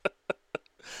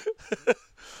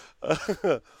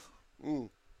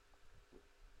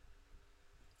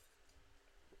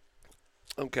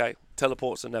 Okay,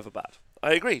 teleports are never bad.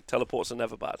 I agree, teleports are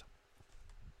never bad.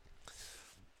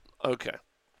 Okay,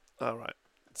 all right.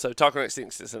 So Tarkonex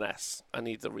thinks it's an S. I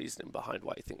need the reasoning behind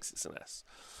why he thinks it's an S.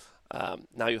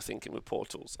 Now you're thinking with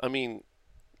portals. I mean,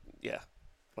 yeah,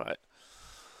 right.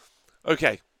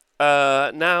 Okay,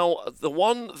 now the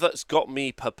one that's got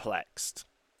me perplexed,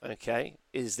 okay,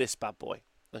 is this bad boy.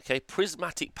 Okay,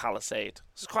 Prismatic Palisade.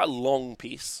 This is quite a long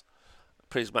piece,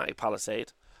 Prismatic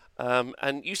Palisade,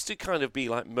 and used to kind of be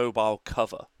like mobile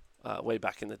cover way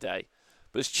back in the day,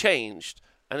 but it's changed,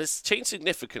 and it's changed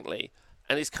significantly,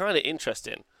 and it's kind of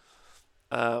interesting.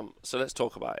 So let's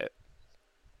talk about it.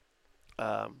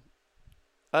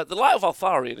 The Light of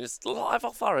Altharion, is the Light of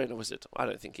Altharion a wizard? I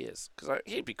don't think he is, because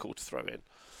he'd be cool to throw in.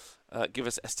 Give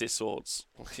us ST swords.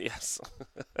 Yes.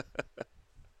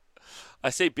 I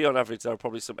say B on average, there are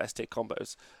probably some ST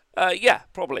combos. Yeah,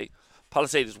 probably.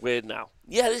 Palisade is weird now.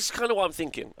 Yeah, this is kind of what I'm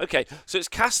thinking. Okay, so it's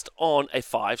cast on a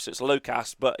 5, so it's a low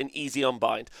cast, but an easy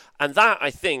unbind. And that,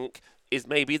 I think, is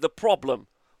maybe the problem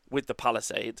with the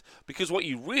Palisade, because what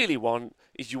you really want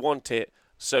is you want it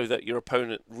so that your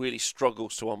opponent really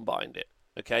struggles to unbind it,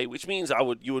 okay, which means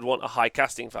you would want a high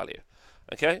casting value,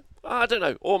 okay? I don't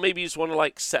know, or maybe you just want to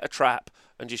like set a trap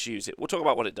and just use it. We'll talk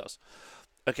about what it does.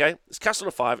 Okay, it's cast on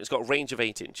a 5. It's got a range of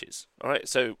 8 inches. All right,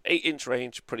 so 8-inch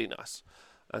range, pretty nice.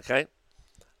 Okay,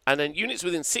 and then units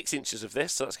within 6 inches of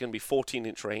this, so that's going to be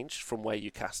 14-inch range from where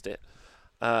you cast it,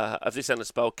 of this endless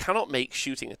spell, cannot make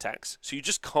shooting attacks. So you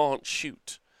just can't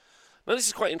shoot. Now this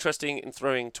is quite interesting in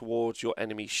throwing towards your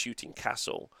enemy's shooting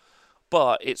castle,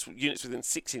 but it's units within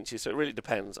 6 inches, so it really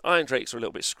depends. Iron Drakes are a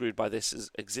little bit screwed by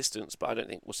this existence, but I don't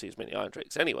think we'll see as many Iron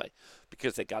Drakes anyway,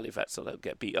 because they're Gallivets, so they'll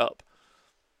get beat up.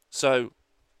 So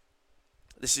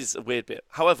this is a weird bit.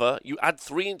 However, you add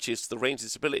 3 inches to the range of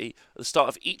this ability at the start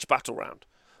of each battle round.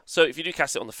 So if you do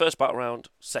cast it on the first battle round,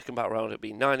 second battle round, it'll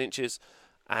be 9 inches,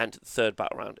 and third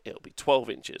battle round, it'll be 12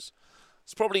 inches.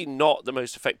 It's probably not the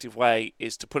most effective way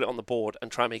is to put it on the board and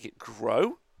try and make it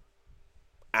grow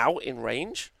out in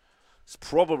range. It's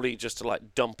probably just to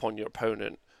like dump on your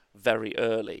opponent very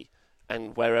early,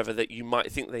 and wherever that you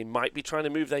might think they might be trying to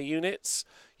move their units,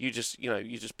 you just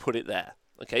put it there.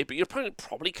 Okay, but your opponent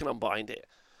probably can unbind it,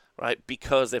 right?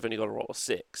 Because they've only got to roll a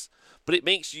 6. But it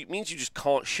means you just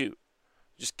can't shoot.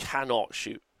 You just cannot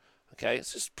shoot. Okay, it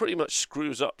just pretty much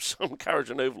screws up some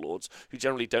Kharadron Overlords who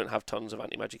generally don't have tons of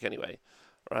anti-magic anyway,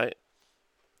 right?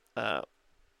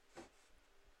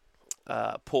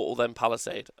 Portal, then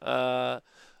Palisade.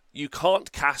 You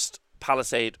can't cast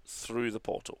Palisade through the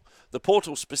portal. The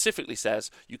portal specifically says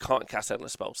you can't cast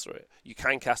endless spells through it. You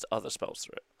can cast other spells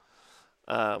through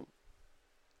it.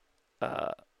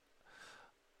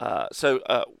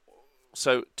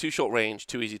 So 2 short range,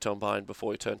 2 easy to unbind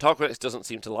before your turn. Tarkorex doesn't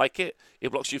seem to like it.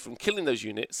 It blocks you from killing those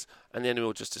units, and the enemy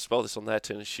will just dispel this on their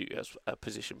turn and shoot you as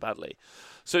position badly.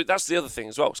 So that's the other thing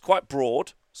as well. It's quite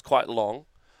broad, it's quite long,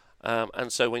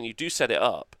 and so when you do set it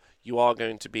up, you are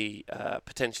going to be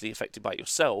potentially affected by it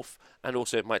yourself, and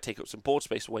also it might take up some board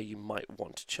space where you might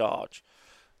want to charge,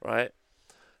 right?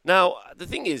 Now, the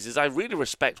thing is I really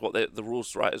respect what the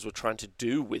rules writers were trying to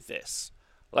do with this.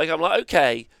 Like, I'm like,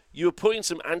 okay, you were putting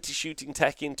some anti-shooting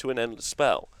tech into an endless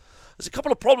spell. There's a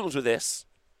couple of problems with this,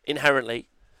 inherently,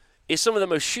 is some of the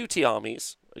most shooty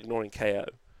armies, ignoring KO,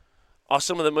 are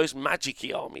some of the most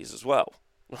magic-y armies as well,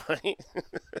 right?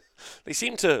 They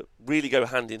seem to really go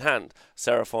hand in hand.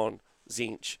 Seraphon,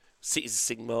 Tzeentch, Cities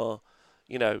of Sigmar,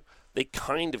 they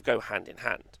kind of go hand in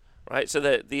hand, right? So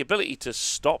the ability to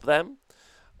stop them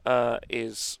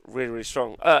is really, really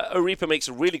strong. Arepa makes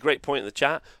a really great point in the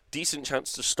chat. Decent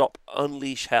chance to stop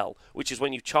Unleash Hell, which is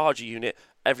when you charge a unit,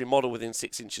 every model within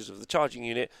 6 inches of the charging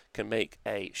unit can make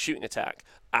a shooting attack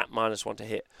at -1 to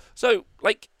hit. So,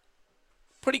 like,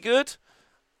 pretty good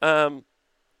for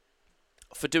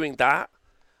doing that.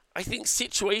 I think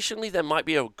situationally there might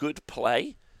be a good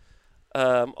play.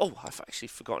 I've actually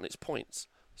forgotten its points.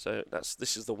 So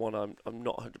this is the one I'm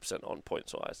not 100% on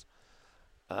points wise.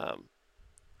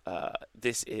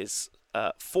 This is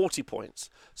 40 points.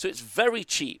 So it's very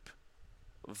cheap.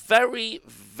 Very,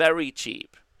 very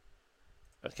cheap.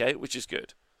 Okay, which is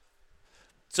good.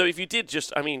 So if you did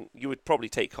you would probably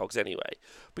take cogs anyway.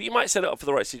 But you might set it up for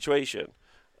the right situation.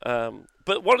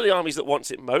 But one of the armies that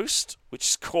wants it most, which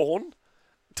is Khorne,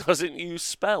 doesn't use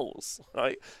spells,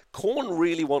 right? Khorne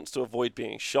really wants to avoid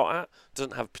being shot at.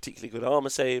 Doesn't have particularly good armor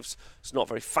saves. It's not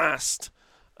very fast,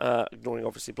 ignoring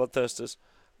obviously Bloodthirsters.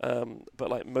 But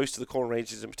like most of the Khorne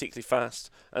ranges isn't particularly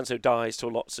fast, and so dies to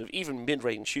lots of even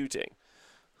mid-range shooting.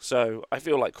 So I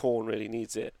feel like Khorne really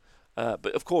needs it.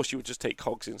 But of course you would just take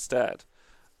cogs instead.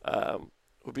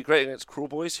 Would be great against Cruel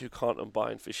Boys who can't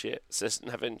unbind for shit, says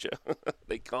Navenger.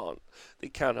 They can't. They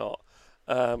cannot.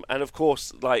 And of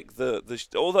course, like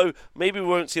although maybe we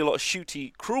won't see a lot of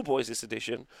shooty Cruel Boys this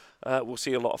edition, we'll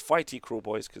see a lot of fighty Cruel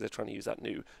Boys because they're trying to use that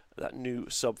new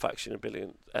sub-faction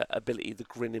ability, the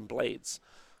Grinning Blades.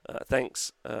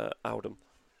 Thanks, Aldum.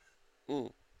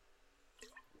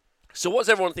 So what's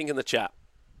everyone think in the chat?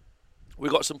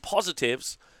 We've got some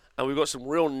positives and we've got some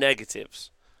real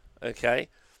negatives. Okay,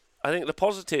 I think the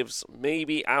positives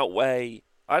maybe outweigh.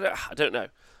 I don't know.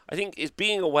 I think it's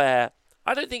being aware.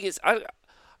 I don't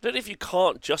know if you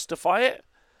can't justify it.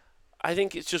 I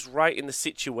think it's just right in the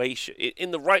situation.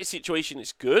 In the right situation,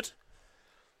 it's good.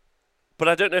 But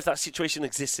I don't know if that situation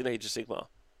exists in Age of Sigmar.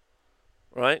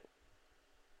 Right?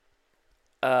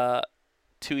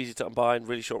 Too easy to unbind,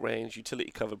 really short range,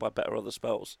 utility covered by better other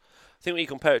spells. I think when you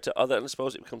compare it to other endless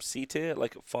spells, it becomes C tier,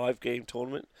 like a 5-game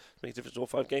tournament. Make a difference in all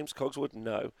 5 games. Cogswood,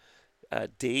 no.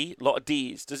 D, a lot of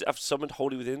Ds. Does it have summoned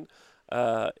Holy Within?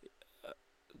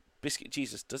 Biscuit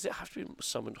Jesus, does it have to be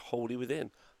summoned wholly within?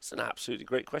 That's an absolutely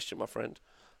great question, my friend.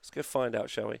 Let's go find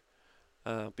out, shall we?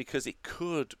 Because it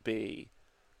could be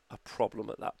a problem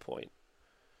at that point.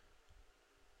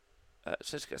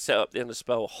 So it's going to set up the end of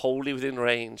spell wholly within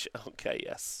range. Okay,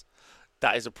 yes.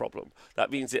 That is a problem.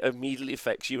 That means it immediately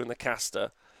affects you and the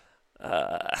caster.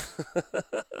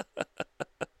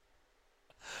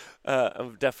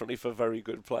 And definitely for very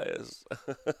good players.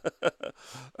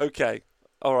 Okay.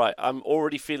 All right. I'm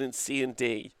already feeling C and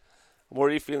D.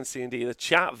 The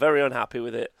chat very unhappy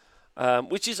with it,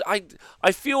 which is I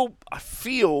feel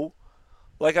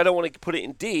like I don't want to put it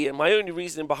in D, and my only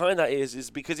reasoning behind that is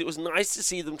because it was nice to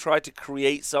see them try to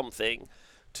create something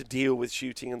to deal with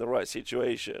shooting in the right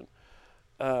situation.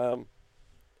 Get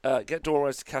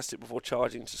Dawnrise to cast it before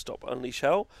charging to stop Unleash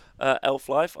Hell. Elf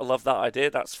Life, I love that idea.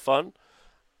 That's fun.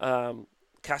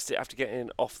 Cast it after getting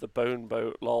off the bone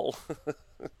boat, lol.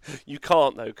 You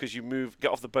can't though, because you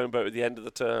get off the bone boat at the end of the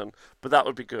turn, but that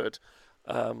would be good.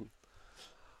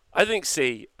 I think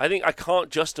C. I think I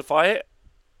can't justify it,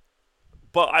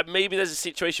 but maybe there's a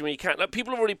situation where you can't. Like,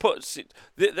 people have already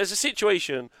there's a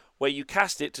situation where you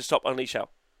cast it to stop Unleash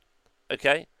Hell.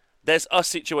 Okay? There's a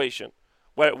situation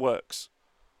where it works,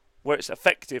 where it's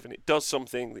effective and it does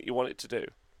something that you want it to do.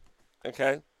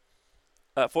 Okay?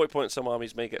 40 points, some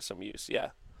armies may get some use.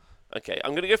 Yeah. Okay,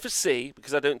 I'm going to go for C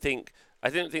because I don't think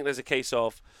there's a case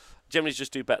of Gemini's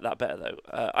just do that better though.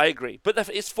 I agree, but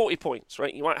it's 40 points,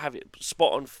 right? You might have it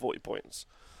spot on for 40 points.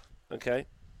 Okay.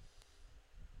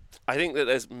 I think that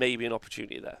there's maybe an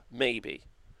opportunity there. Maybe.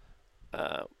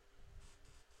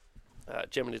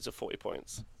 Gemini's are 40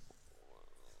 points.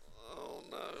 Oh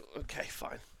no. Okay,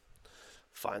 fine.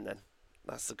 Fine then.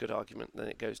 That's a good argument. Then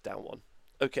it goes down one.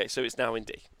 Okay, so it's now in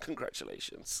D.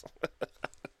 Congratulations.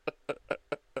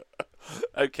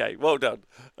 Okay, well done.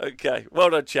 Okay, well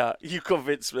done, chat. You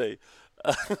convinced me.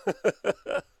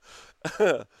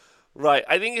 Right,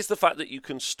 I think it's the fact that you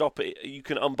can stop it, you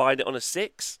can unbind it on a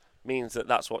 6, means that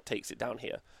that's what takes it down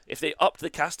here. If they upped the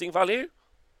casting value,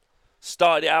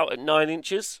 started it out at 9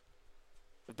 inches,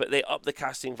 but they upped the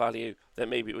casting value, then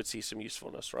maybe it would see some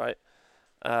usefulness, right?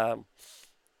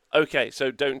 Okay,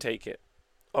 so don't take it.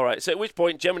 All right, so at which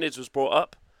point Geminids was brought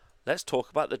up. Let's talk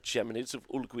about the Geminids of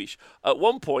Ulgwish. At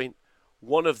one point,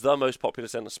 one of the most popular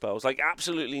center spells, like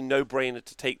absolutely no-brainer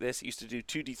to take this. It used to do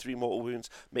 2d3 mortal wounds,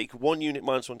 make one unit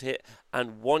 -1 to hit,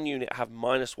 and one unit have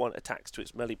 -1 attacks to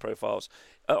its melee profiles.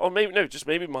 Or maybe, no, just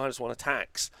maybe -1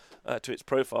 attacks to its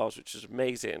profiles, which is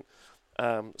amazing.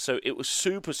 So it was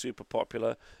super, super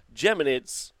popular.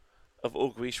 Geminids of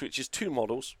Ulgwish, which is 2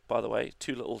 models, by the way,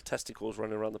 2 little testicles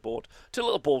running around the board, 2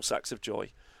 little ball sacks of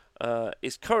joy,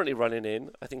 is currently running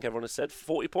in, I think everyone has said,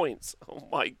 40 points. Oh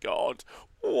my god.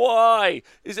 Why?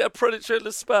 Is it a Predator in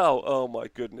the spell? Oh my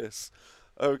goodness.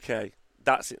 Okay,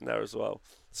 that's in there as well.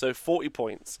 So 40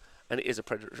 points, and it is a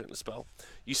Predator in the spell.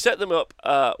 You set them up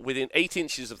within 8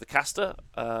 inches of the caster,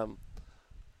 and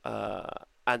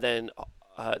then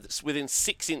within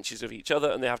 6 inches of each other,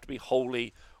 and they have to be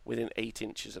wholly within 8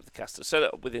 inches of the caster. Set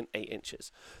it up within 8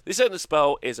 inches. This end of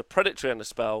spell is a Predatory end of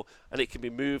spell, and it can be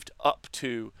moved up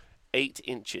to 8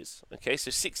 inches. Okay,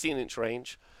 so 16-inch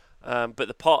range, but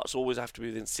the parts always have to be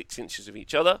within 6 inches of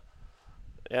each other.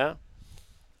 Yeah.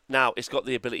 Now, it's got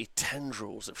the ability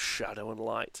Tendrils of Shadow and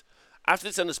Light. After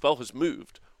this end of spell has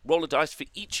moved, roll a dice for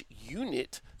each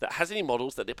unit that has any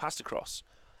models that it passed across.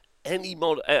 Any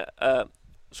model...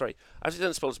 Sorry, as the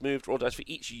end spell is moved, roll dice for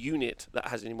each unit that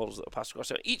has any models that are passed across.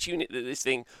 So each unit that this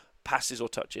thing passes or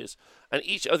touches, and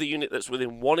each other unit that's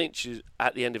within 1 inch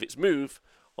at the end of its move,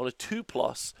 on a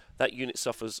 2+, that unit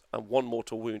suffers 1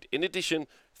 mortal wound. In addition,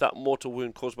 if that mortal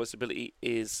wound caused by this ability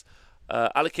is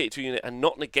allocated to a unit and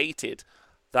not negated,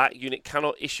 that unit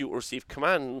cannot issue or receive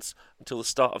commands until the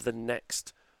start of the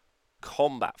next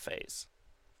combat phase.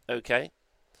 Okay?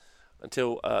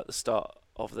 Until the start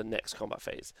of the next combat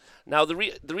phase. Now, the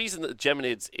reason that the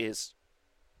Geminids is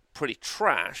pretty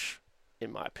trash,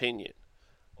 in my opinion,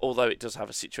 although it does have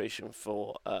a situation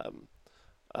for...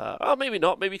 oh, maybe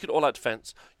not. Maybe you could all-out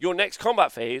defense. Your next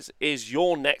combat phase is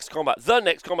your next combat. The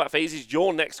next combat phase is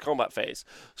your next combat phase.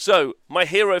 So, my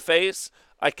hero phase,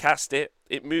 I cast it.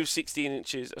 It moves 16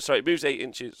 inches. Sorry, it moves 8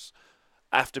 inches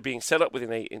after being set up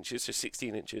within 8 inches, so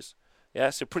 16 inches. Yeah,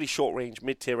 so pretty short range,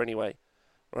 mid-tier anyway.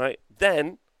 Right?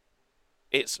 Then...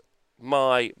 it's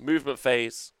my movement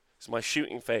phase, it's my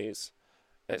shooting phase,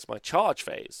 and it's my charge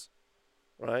phase,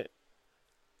 right?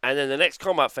 And then the next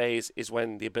combat phase is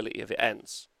when the ability of it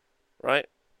ends, right?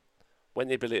 When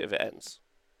the ability of it ends,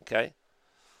 okay?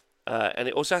 And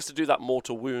it also has to do that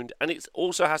mortal wound, and it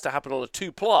also has to happen on a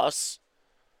 2+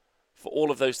 for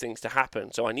all of those things to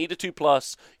happen. So I need a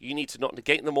 2+, you need to not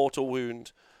negate the mortal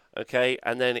wound, okay?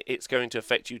 And then it's going to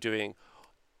affect you doing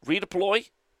redeploy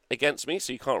against me,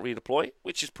 so you can't redeploy,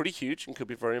 which is pretty huge and could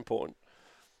be very important.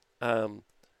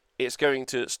 It's going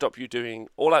to stop you doing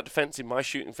all-out defense in my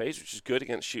shooting phase, which is good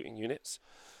against shooting units.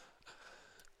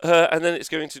 And then it's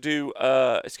going to do.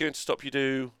 It's going to stop you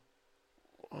do.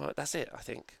 That's it, I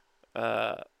think.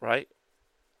 Right.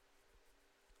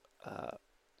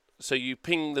 So you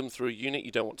ping them through a unit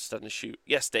you don't want to stun and shoot.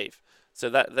 Yes, Dave. So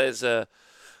that there's an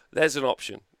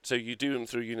option. So you do them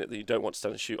through a unit that you don't want to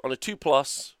stun and shoot on a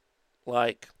 2+,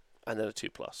 and then a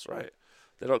 2+, right?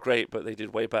 They're not great, but they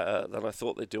did way better than I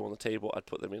thought they'd do on the table. I'd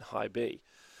put them in high B.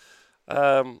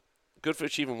 Good for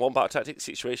achieving one battle tactic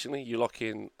situationally. You lock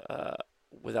in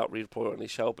without redeploy or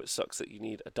unleash hell, but it sucks that you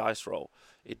need a dice roll.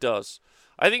 It does.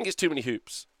 I think it's too many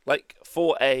hoops. Like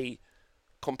for a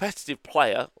competitive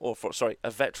player, or for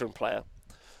a veteran player,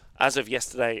 as of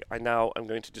yesterday, I now am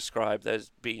going to describe there's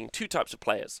being two types of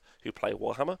players who play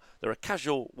Warhammer. There are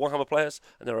casual Warhammer players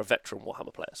and there are veteran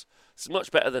Warhammer players. This is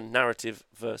much better than narrative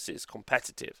versus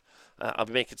competitive. I'll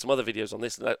be making some other videos on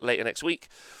this later next week,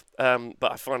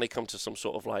 but I finally come to some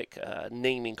sort of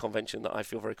naming convention that I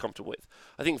feel very comfortable with.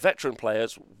 I think veteran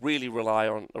players really rely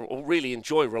on, or really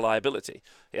enjoy reliability.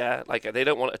 Yeah, like they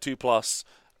don't want a 2+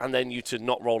 and then you to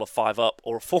not roll a 5 up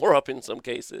or a 4 up in some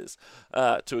cases,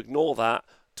 to ignore that,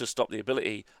 to stop the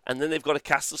ability, and then they've got to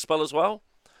cast the spell as well.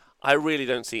 I really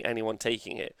don't see anyone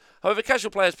taking it. However, casual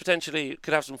players potentially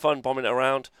could have some fun bombing it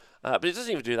around, but it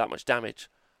doesn't even do that much damage.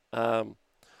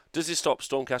 Does this stop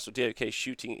Stormcast or DOK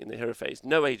shooting in the hero phase?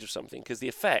 No Age of Something, because the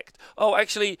effect... Oh,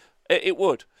 actually, it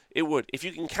would. It would. If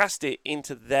you can cast it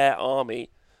into their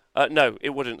army... no, it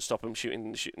wouldn't stop them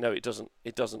shooting. No, it doesn't.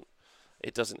 It doesn't.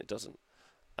 It doesn't. It doesn't.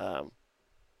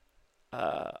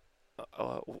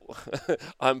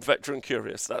 I'm veteran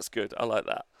curious. That's good. I like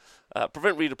that.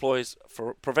 Prevent redeploys,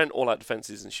 prevent all-out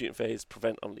defenses and shooting phase,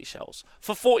 prevent unleash shells.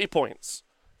 For 40 points.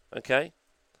 Okay?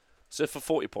 So for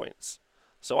 40 points.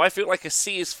 So I feel like a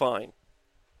C is fine.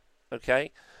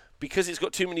 Okay? Because it's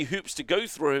got too many hoops to go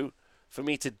through for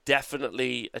me to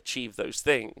definitely achieve those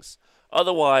things.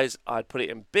 Otherwise, I'd put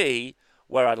it in B,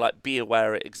 where I'd be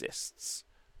aware it exists.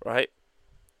 Right?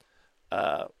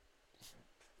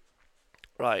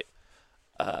 Right.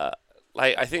 I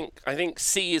think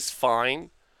C is fine.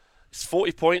 It's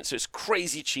 40 points, so it's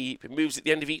crazy cheap. It moves at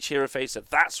the end of each hero phase, so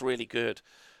that's really good.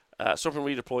 Stop and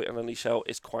redeploy and unleash hell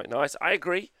is quite nice. I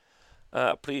agree.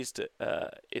 Pleased,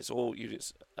 it's all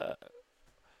units.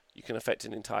 You can affect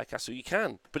an entire castle. You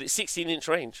can, but it's 16-inch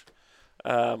range.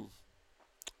 I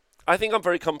think I'm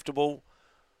very comfortable.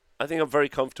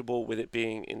 With it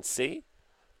being in C.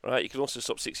 Right, you can also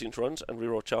stop 16-inch runs and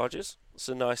reroll charges. That's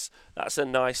nice.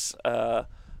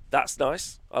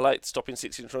 I like stopping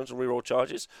 16-inch runs and reroll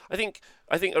charges. I think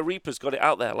a Reaper's got it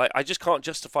out there. Like I just can't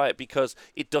justify it because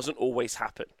it doesn't always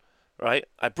happen. Right,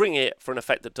 I bring it for an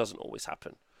effect that doesn't always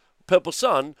happen. Purple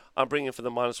Sun, I'm bringing for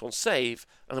the -1 save,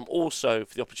 and I'm also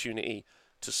for the opportunity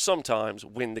to sometimes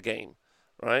win the game.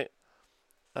 Right.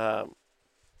 The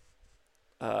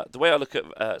way I look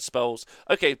at spells...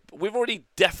 Okay, we've already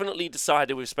definitely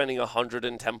decided we're spending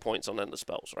 110 points on endless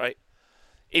spells, right?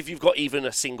 If you've got even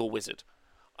a single wizard,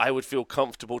 I would feel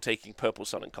comfortable taking Purple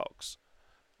Sun and Cogs,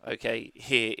 okay,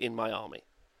 here in my army,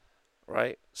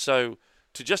 right? So,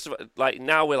 to justify...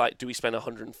 now we're do we spend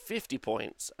 150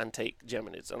 points and take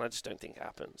Geminids? And I just don't think it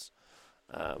happens.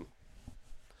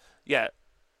 Yeah.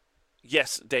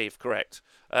 Yes, Dave, correct.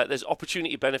 There's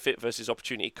opportunity benefit versus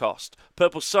opportunity cost.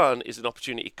 Purple Sun is an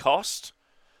opportunity cost,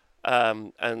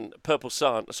 and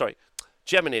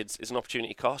Geminids is an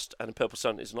opportunity cost, and Purple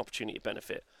Sun is an opportunity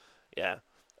benefit. Yeah.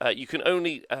 You can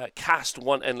only cast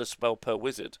one endless spell per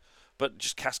wizard, but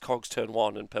just cast Cogs turn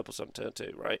 1 and Purple Sun turn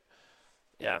 2, right?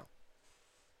 Yeah.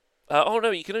 Oh,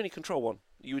 no, you can only control one.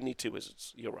 You would need 2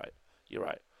 wizards. You're right.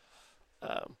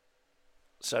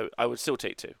 So I would still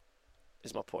take 2,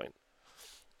 is my point.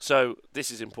 So this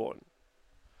is important.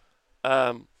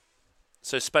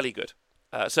 So spelly good.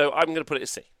 So I'm going to put it as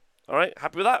C. All right,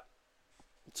 happy with that?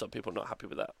 Some people are not happy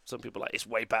with that. Some people are like, it's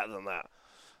way better than that.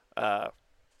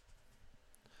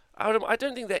 I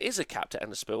don't think there is a cap to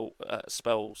end the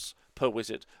spells per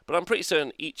wizard, but I'm pretty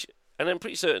certain each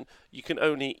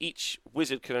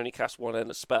wizard can only cast one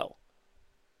endless spell.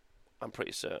 I'm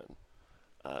pretty certain.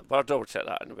 But I'll double check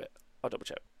that in a bit. I'll double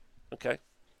check. Okay.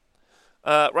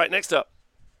 Right, next up.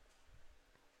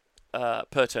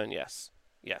 Per turn, yes.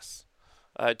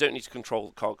 Don't need to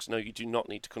control Cogs. No, you do not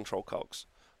need to control Cogs.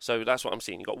 So that's what I'm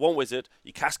seeing. You've got one wizard,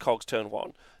 you cast Cogs turn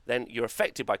 1, then you're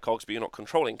affected by Cogs, but you're not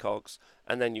controlling Cogs,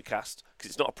 and then you cast,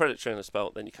 because it's not a predator in the spell,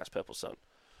 then you cast Purple Sun.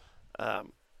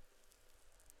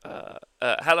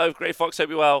 Hello, Grey Fox, hope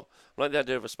you're well. I like the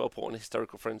idea of a spell port and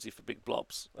hysterical frenzy for big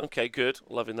blobs. Okay, good.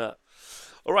 Loving that.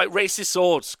 All right, racist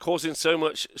swords causing so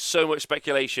much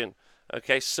speculation.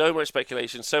 Okay, so much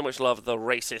speculation, so much love. The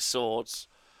racist swords.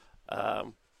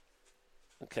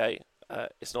 Okay,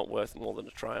 it's not worth more than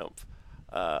a triumph.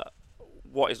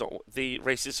 What is not the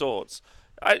racist swords?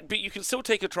 But you can still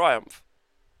take a triumph.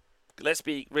 Let's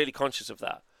be really conscious of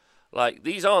that. Like,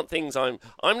 these aren't things I'm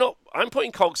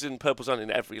putting cogs in purple sun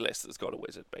in every list that's got a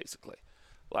wizard, basically.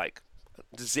 Like,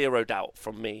 zero doubt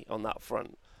from me on that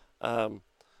front. And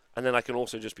then I can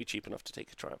also just be cheap enough to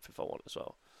take a triumph if I want as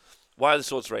well. Why are the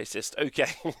swords racist? Okay,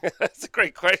 that's a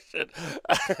great question.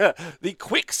 The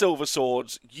Quicksilver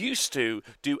swords used to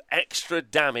do extra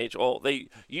damage, or they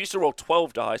used to roll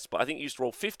 12 dice, but I think you used to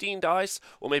roll 15 dice,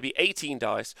 or maybe 18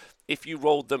 dice, if you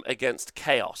rolled them against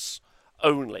Chaos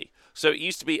only. So it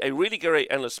used to be a really great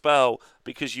endless spell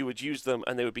because you would use them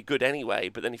and they would be good anyway,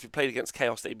 but then if you played against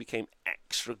Chaos, they became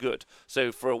extra good.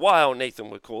 So for a while, Nathan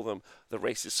would call them the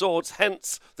racist swords,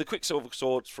 hence the Quicksilver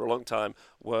swords for a long time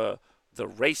were the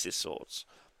racist swords.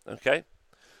 Okay,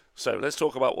 so let's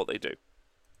talk about what they do.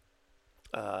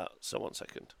 So 1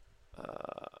 second.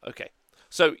 Okay,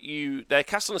 so they're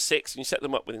cast on a 6, and you set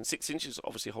them up within 6 inches,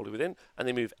 obviously wholly within, and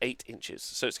they move 8 inches.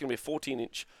 So it's going to be a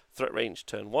 14-inch threat range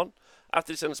turn 1.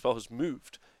 After this end spell has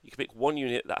moved, you can pick one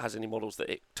unit that has any models that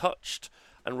it touched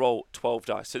and roll 12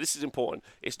 dice. So this is important.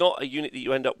 It's not a unit that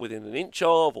you end up within an inch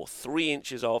of or 3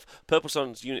 inches of. Purple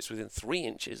Sun's units within 3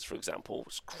 inches, for example,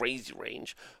 is crazy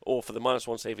range. Or for the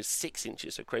 -1 save is 6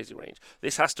 inches, so crazy range.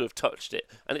 This has to have touched it.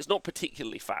 And it's not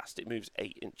particularly fast. It moves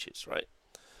 8 inches, right?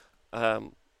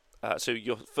 So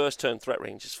your first turn threat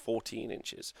range is 14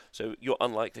 inches. So you're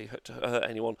unlikely to hurt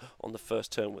anyone on the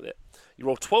first turn with it. You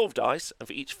roll 12 dice, and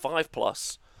for each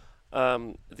 5+,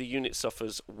 the unit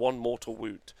suffers 1 mortal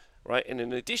wound. Right, and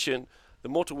in addition, the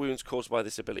mortal wounds caused by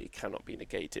this ability cannot be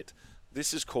negated.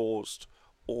 This has caused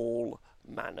all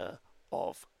manner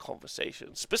of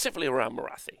conversations, specifically around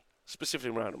Morathi,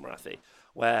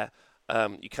 where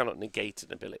you cannot negate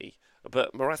an ability.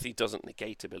 But Morathi doesn't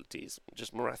negate abilities.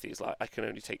 Just Morathi is like, I can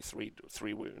only take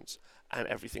three wounds, and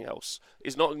everything else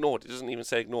is not ignored. It doesn't even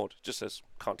say ignored. It just says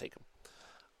can't take them.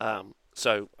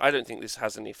 So I don't think this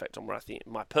has any effect on Morathi,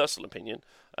 in my personal opinion.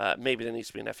 Maybe there needs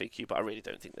to be an FAQ, but I really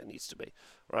don't think there needs to be.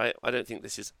 Right? I don't think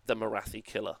this is the Morathi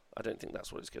killer. I don't think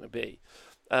that's what it's going to be.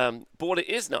 But what it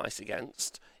is nice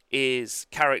against is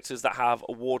characters that have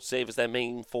a ward save as their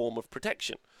main form of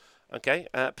protection. Okay,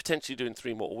 potentially doing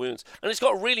 3 mortal wounds, and it's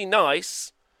got a really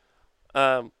nice.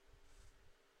 She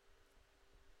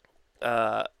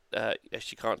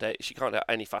can't do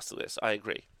any faster than this. I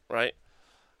agree, right?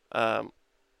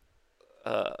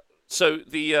 So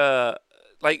the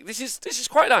this is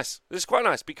quite nice. This is quite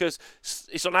nice because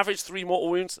it's on average 3 mortal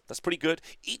wounds. That's pretty good.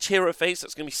 Each hero phase,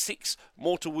 that's going to be 6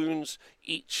 mortal wounds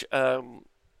each. That's going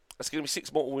to be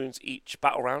 6 mortal wounds each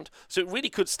battle round. So it really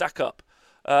could stack up.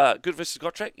 Good versus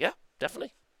Gotrek, yeah,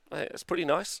 definitely. It's pretty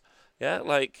nice. Yeah,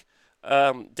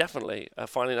 definitely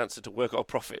finding an answer to work on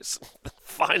profits.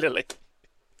 Finally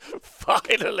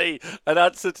an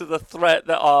answer to the threat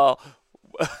that are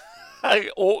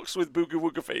orcs with booga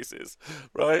wooga faces,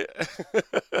 right?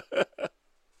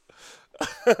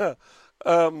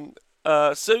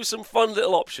 So some fun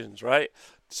little options, right?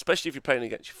 Especially if you're playing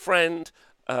against your friend.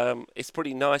 It's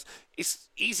pretty nice. It's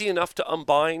easy enough to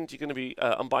unbind. You're going to be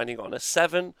unbinding on a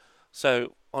 7,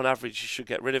 so on average you should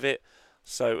get rid of it.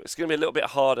 So it's going to be a little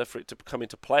bit harder for it to come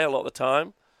into play a lot of the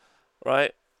time,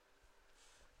 right?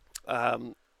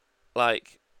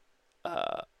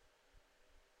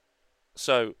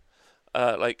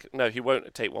 No, he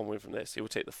won't take 1 wound from this. He will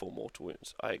take the 4 mortal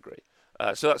wounds. I agree.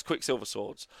 So that's Quicksilver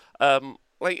swords.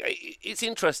 It's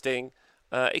interesting.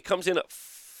 It comes in at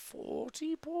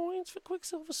 40 points for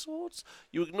Quicksilver swords.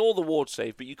 You ignore the ward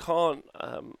save, but you can't.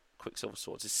 Quicksilver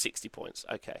swords is 60 points.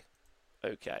 Okay.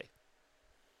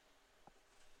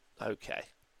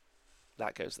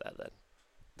 That goes there then.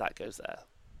 That goes there.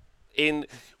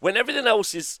 When everything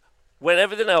else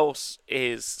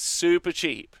is super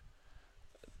cheap,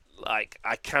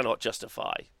 I cannot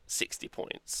justify 60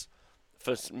 points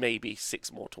for maybe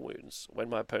 6 mortal wounds when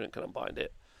my opponent can unbind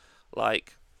it.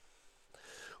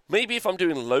 Maybe if I'm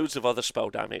doing loads of other spell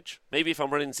damage, maybe if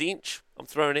I'm running Tzeentch, I'm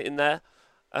throwing it in there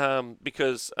and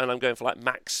I'm going for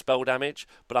max spell damage,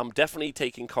 but I'm definitely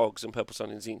taking Cogs and Purple Sun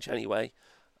and Tzeentch anyway.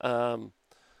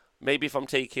 Maybe if I'm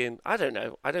taking, I don't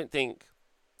know, I don't think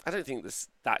this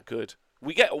that good.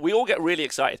 We all get really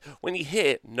excited when you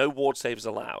hear no ward saves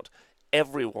allowed.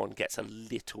 Everyone gets a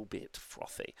little bit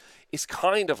frothy. It's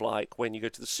kind of like when you go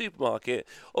to the supermarket.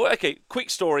 Oh, okay, quick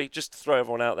story, just to throw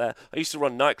everyone out there. I used to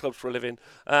run nightclubs for a living,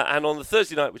 and on the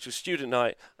Thursday night, which was student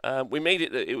night, we made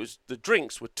it that the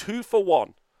drinks were 2 for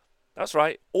 1. That's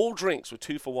right, all drinks were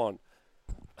 2 for 1.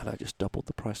 And I just doubled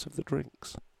the price of the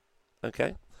drinks.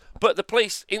 Okay. But the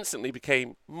place instantly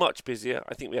became much busier.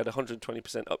 I think we had 120%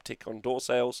 uptick on door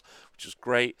sales, which was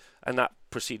great. And that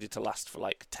proceeded to last for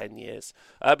like 10 years.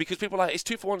 Because people are like, it's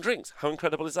 2-for-1 drinks. How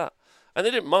incredible is that? And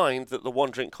they didn't mind that the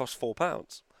one drink cost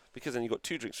 £4. Because then you got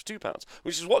 2 drinks for £2,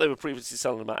 which is what they were previously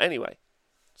selling them at anyway.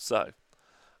 So,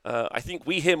 I think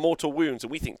we hear mortal wounds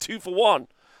and we think 2-for-1.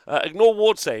 Ignore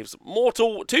ward saves.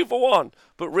 Mortal 2-for-1.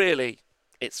 But really,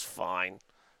 it's fine.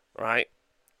 Right?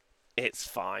 It's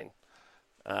fine.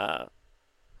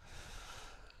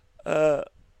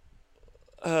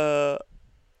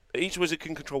 Each wizard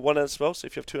can control one end spell, so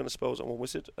if you have 2 end spells on one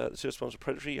wizard, the 2 spells are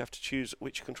predatory, you have to choose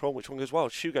which you control, which one goes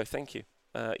wild. Shugo, thank you.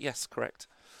 Yes, correct.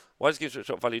 Why does give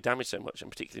drop value damage so much, and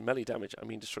particularly melee damage? I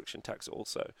mean destruction tax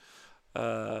also.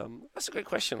 That's a great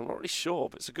question. I'm not really sure,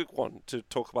 but it's a good one to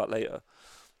talk about later.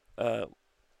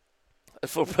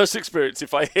 For personal experience,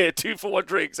 if I hear 2-for-1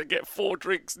 drinks, I get 4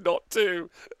 drinks, not 2.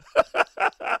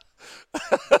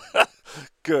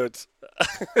 Good.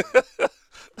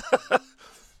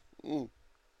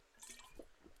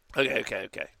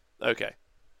 Okay.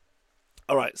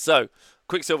 All right, so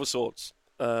Quicksilver Swords.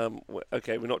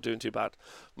 Okay, we're not doing too bad.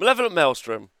 Malevolent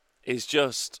Maelstrom is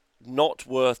just not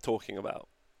worth talking about,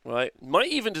 right? Might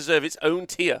even deserve its own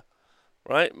tier,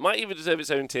 right? Might even deserve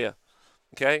its own tier.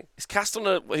 Okay, it's cast on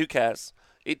a who cares.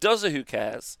 It does a who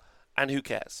cares, and who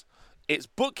cares. It's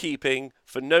bookkeeping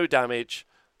for no damage.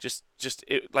 It's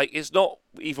not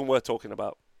even worth talking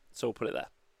about. So we'll put it there.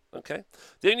 Okay.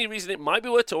 The only reason it might be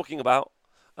worth talking about,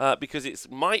 because it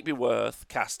might be worth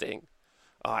casting.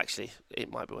 Oh, actually,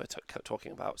 it might be worth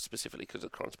talking about specifically because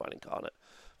of the Kronspine Incarnate.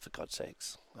 For God's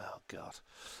sakes. Oh God.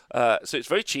 So it's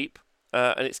very cheap,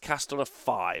 and it's cast on a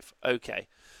 5. Okay.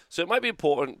 So it might be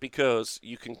important because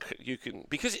you can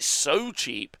because it's so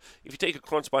cheap. If you take a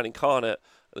Kronspine Incarnate,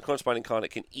 the Kronspine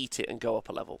Incarnate can eat it and go up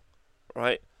a level,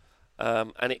 right?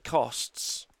 And it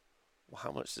costs. Well,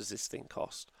 how much does this thing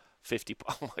cost? 50.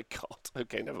 Oh my God.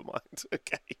 Okay, never mind.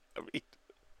 Okay,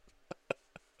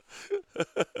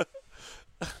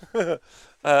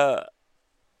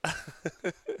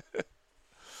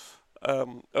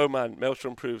 oh man,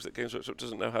 Maelstrom proves that Games Workshop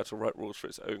doesn't know how to write rules for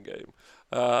its own game.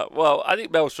 Well, I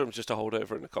think Maelstrom's just a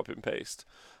holdover and a copy and paste.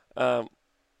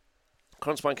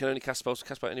 Kronspine can only cast spells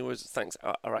cast by any wizards. Thanks,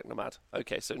 Arachnomad.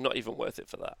 Okay, so not even worth it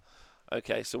for that.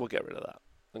 Okay, so we'll get rid of that.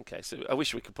 Okay, so I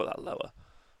wish we could put that lower.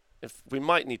 If we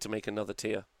might need to make another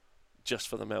tier just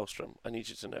for the Maelstrom. I need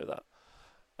you to know that.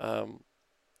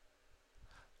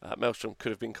 Maelstrom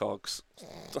could have been cogs.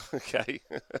 Okay.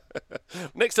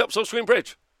 Next up, Soul Screen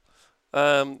Bridge.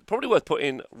 Probably worth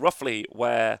putting roughly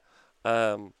where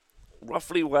the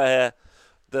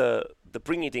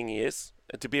Bringy Dingy is,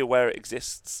 to be aware it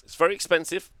exists. It's very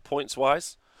expensive points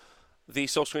wise. The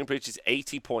Soul Screen Bridge is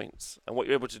 80 points, and what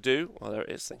you're able to do, well, there it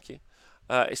is, thank you.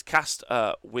 It's cast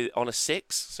on a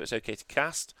 6, so it's okay to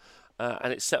cast,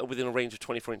 and it's set within a range of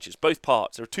 24 inches. Both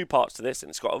parts, there are 2 parts to this, and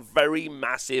it's got a very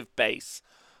massive base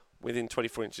within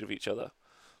 24 inches of each other,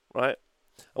 right?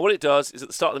 And what it does is at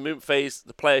the start of the movement phase,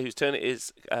 the player whose turn it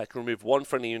is can remove 1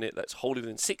 friendly unit that's wholly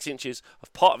within 6 inches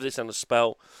of part of this end of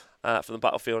spell from the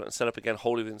battlefield and set up again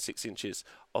wholly within 6 inches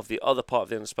of the other part of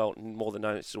the end of spell more than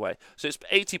 9 inches away. So it's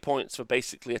 80 points for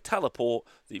basically a teleport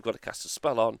that you've got to cast a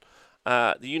spell on.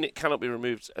 The unit cannot be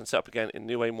removed and set up again in a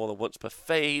new way more than once per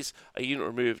phase. A unit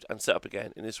removed and set up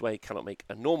again in this way cannot make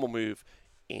a normal move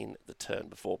in the turn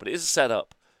before. But it is a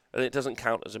setup, and it doesn't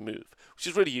count as a move, which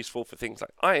is really useful for things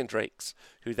like Iron Drakes,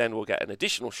 who then will get an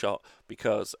additional shot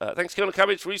because, thanks Killer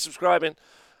Cabbage for resubscribing,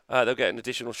 they'll get an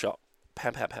additional shot.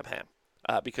 Pam, pam, pam, pam.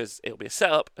 Because it'll be a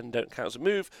setup and don't count as a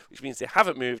move, which means they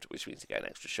haven't moved, which means they get an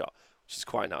extra shot, which is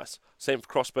quite nice. Same for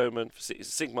Crossbowmen, for Cities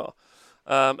of Sigmar.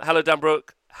 Hello, Dan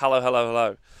Brook.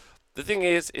 Hello. The thing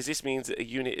is this means that a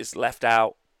unit is left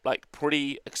out, like,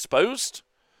 pretty exposed,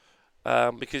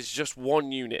 because just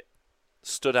one unit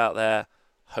stood out there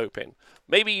hoping.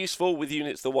 Maybe useful with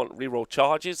units that want reroll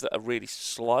charges that are really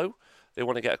slow. They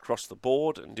want to get across the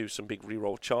board and do some big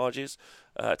reroll charges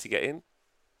to get in.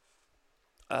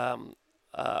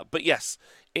 But yes,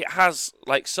 it has,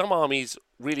 like, some armies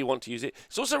really want to use it.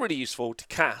 It's also really useful to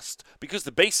cast, because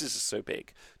the bases are so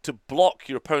big, to block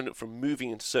your opponent from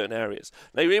moving into certain areas.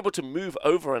 Now, you're able to move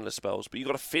over endless spells, but you've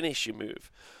got to finish your move.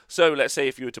 So, let's say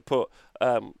if you were to put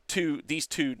these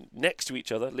two next to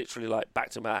each other, literally like back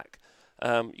to back,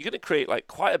 you're going to create like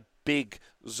quite a big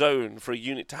zone for a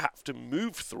unit to have to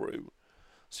move through.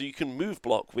 So you can move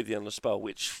block with the endless spell,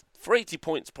 which for 80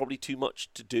 points is probably too much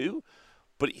to do,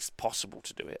 but it's possible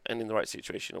to do it, and in the right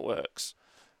situation it works.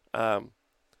 Does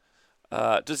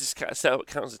this setup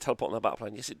count as a teleport on the battle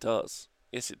plan? Yes, it does.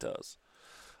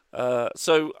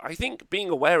 So I think being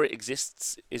aware it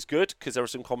exists is good, because there are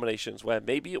some combinations where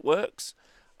maybe it works.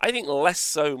 I think less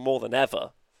so more than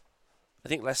ever. I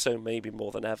think less so maybe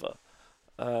more than ever.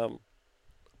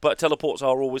 But teleports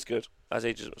are always good, as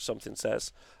Agent of Something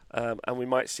says. And we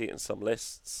might see it in some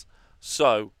lists.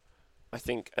 So I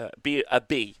think a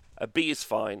B is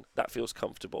fine. That feels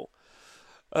comfortable.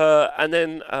 And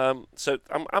then, so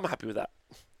I'm happy with that.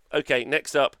 Okay,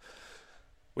 next up,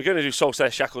 we're going to do Soul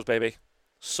Snare Shackles, baby.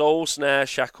 Soul Snare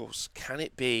Shackles. Can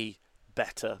it be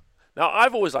better? Now,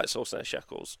 I've always liked Soul Snare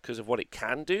Shackles because of what it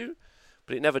can do,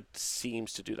 but it never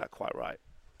seems to do that quite right.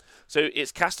 So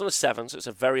it's cast on a 7, so it's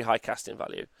a very high casting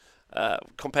value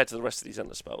compared to the rest of these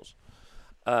Ender spells.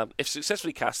 If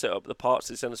successfully cast, set up the parts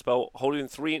of this Ender spell wholly within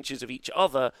 3 inches of each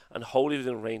other and wholly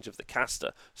within range of the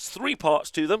caster. There's 3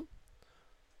 parts to them.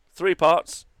 3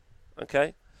 parts,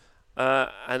 okay?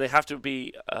 And they have to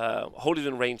be wholly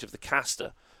within range of the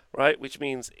caster, right? Which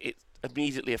means it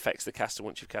immediately affects the caster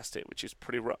once you've cast it, which is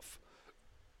pretty rough.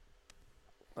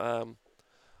 Now,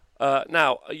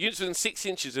 units within 6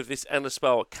 inches of this Ender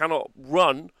spell cannot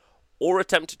run or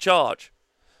attempt to charge.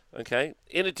 Okay.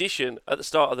 In addition, at the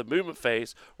start of the movement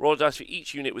phase, roll a dice for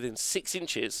each unit within 6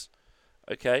 inches,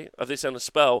 okay, of this Ender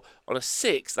spell. On a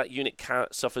 6, that unit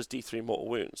suffers D3 mortal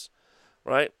wounds,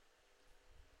 right?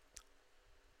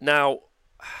 Now,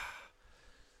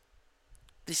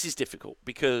 this is difficult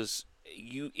because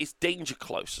it's danger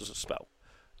close as a spell.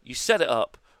 You set it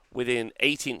up within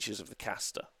 8 inches of the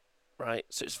caster, right?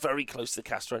 So it's very close to the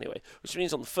caster anyway, which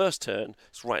means on the first turn,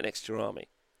 it's right next to your army,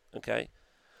 okay?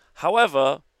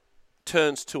 However,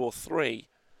 turns 2 or 3,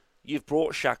 you've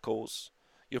brought shackles,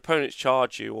 your opponents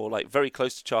charge you, or like very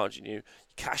close to charging you, you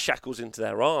cast shackles into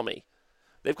their army.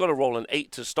 They've got to roll an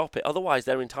 8 to stop it, otherwise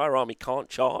their entire army can't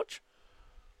charge.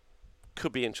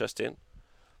 Could be interesting.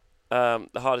 The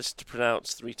hardest to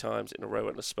pronounce 3 times in a row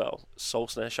in a spell. Soul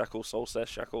Snare Shackles, Soul Snare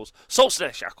Shackles, Soul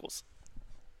Snare Shackles.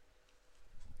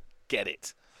 Get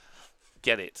it.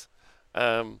 Get it.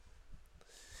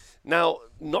 Now,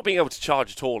 not being able to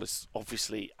charge at all is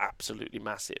obviously absolutely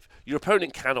massive. Your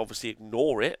opponent can obviously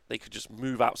ignore it. They could just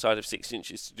move outside of 6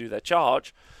 inches to do their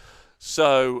charge.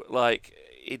 So, like,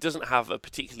 it doesn't have a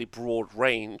particularly broad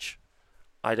range,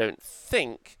 I don't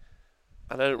think.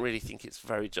 And I don't really think it's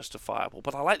very justifiable.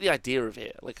 But I like the idea of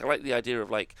it. Like, I like the idea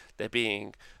of, like, there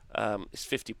being... it's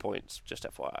 50 points, just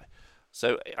FYI.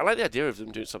 So, I like the idea of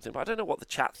them doing something, but I don't know what the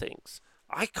chat thinks.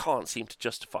 I can't seem to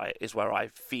justify it, is where I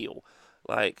feel.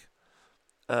 Like...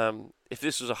 if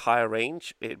this was a higher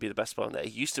range, it'd be the best spell in there.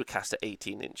 It used to cast at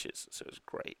 18 inches, so it was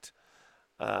great.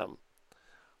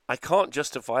 I can't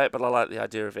justify it, but I like the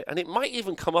idea of it. And it might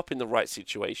even come up in the right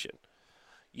situation.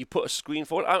 You put a screen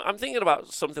forward. I'm thinking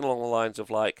about something along the lines of,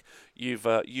 like, you've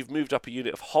moved up a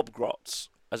unit of Hobgrots,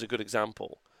 as a good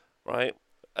example, right?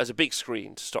 As a big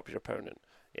screen to stop your opponent,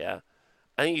 yeah?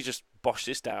 And you just bosh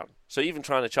this down. So even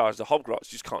trying to charge the Hobgrots,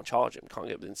 you just can't charge him. Can't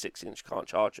get within 6 inches, can't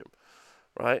charge him,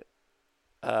 right?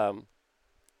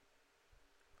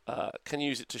 Can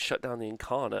use it to shut down the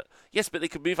Incarnate. Yes, but they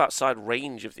could move outside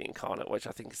range of the Incarnate, which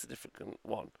I think is a different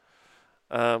one.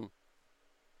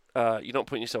 You're not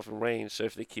putting yourself in range, so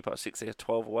if they keep out 6, they get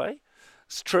 12 away.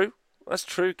 It's true. That's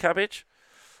true, Cabbage.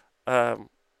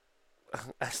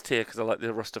 S tier, because I like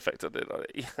the rust effect on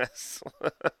it. Yes.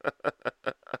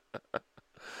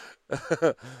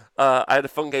 I had a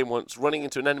fun game once, running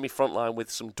into an enemy front line with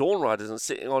some Dawn Riders and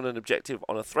sitting on an objective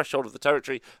on a threshold of the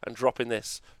territory and dropping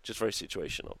this. Just very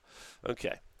situational.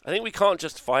 Okay. I think we can't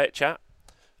justify it, chat.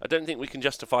 I don't think we can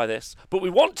justify this, but we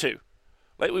want to.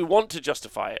 Like, we want to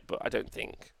justify it, but I don't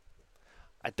think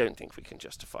we can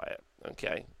justify it.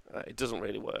 Okay. It doesn't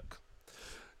really work.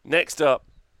 Next up.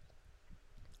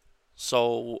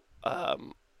 So,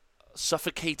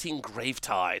 Suffocating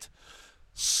Gravetide.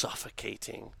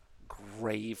 Suffocating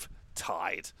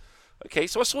Gravetide. Okay,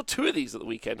 so I saw 2 of these at the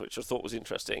weekend, which I thought was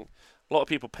interesting. A lot of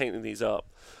people painting these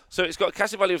up. So it's got a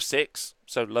casting value of 6,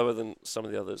 so lower than some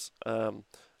of the others.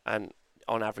 And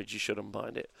on average, you shouldn't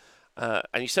mind it.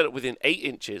 And you set it within 8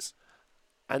 inches.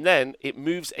 And then it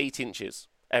moves 8 inches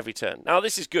every turn. Now,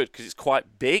 this is good because it's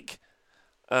quite big.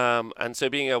 And so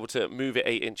being able to move it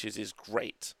 8 inches is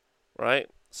great. Right?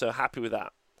 So happy with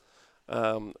that.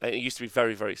 And it used to be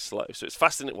very, very slow. So it's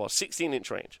faster than it was. 16-inch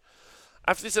range.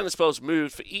 After this Ender spell is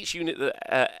moved, for each unit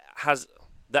that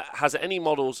has any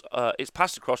models it's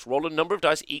passed across, roll a number of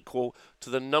dice equal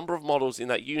to the number of models in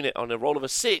that unit. On a roll of a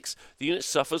 6, the unit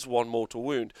suffers 1 mortal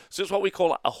wound. So it's what we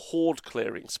call a horde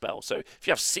clearing spell. So if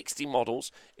you have 60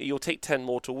 models, you'll take 10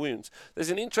 mortal wounds.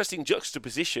 There's an interesting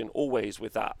juxtaposition always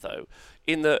with that, though,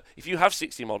 in that if you have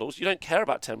 60 models, you don't care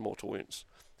about 10 mortal wounds.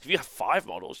 If you have 5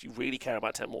 models, you really care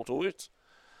about 10 mortal wounds.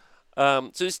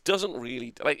 So this doesn't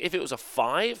really, like, if it was a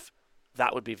 5,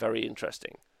 that would be very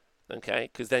interesting. Okay,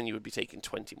 because then you would be taking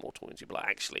 20 mortal wounds. You'd be like,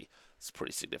 actually, it's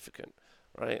pretty significant,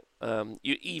 right?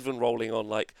 You're even rolling on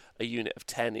like a unit of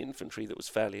 10 infantry that was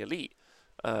fairly elite.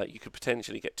 You could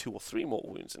potentially get 2 or 3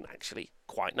 mortal wounds, and actually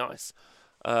quite nice.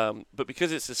 But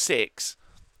because it's a 6,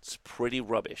 it's pretty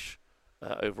rubbish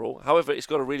overall. However, it's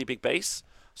got a really big base,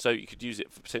 so you could use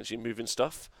it for potentially moving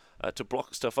stuff to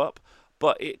block stuff up.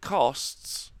 But it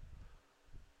costs.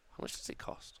 How much does it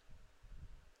cost?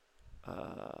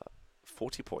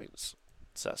 40 points.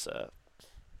 So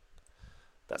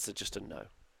that's just a no.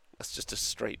 That's just a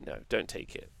straight no. Don't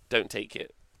take it. Don't take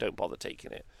it. Don't bother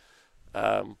taking it.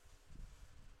 I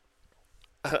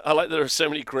like that there are so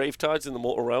many grave tides in the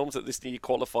Mortal Realms that this need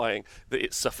qualifying that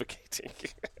it's suffocating.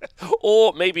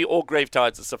 Or maybe all grave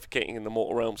tides are suffocating in the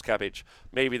Mortal Realms cabbage.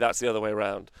 Maybe that's the other way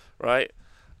around, right?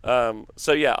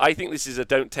 So yeah, I think this is a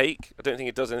don't take. I don't think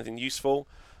it does anything useful,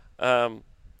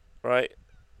 right?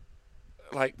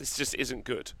 Like, this just isn't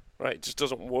good, right? It just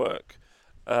doesn't work.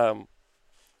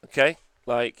 Okay,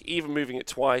 like, even moving it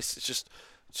twice, it just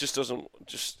isn't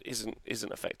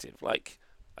effective. Like,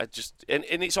 its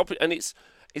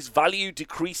value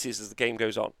decreases as the game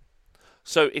goes on.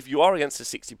 So if you are against a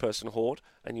 60-person horde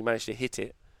and you manage to hit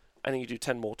it, and then you do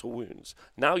 10 mortal wounds,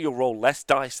 now you'll roll less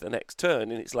dice the next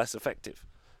turn, and it's less effective,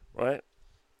 right?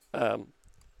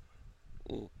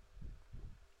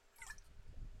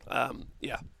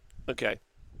 Yeah. Okay.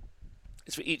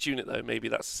 It's for each unit, though. Maybe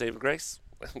that's a save of grace.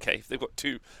 Okay, if they've got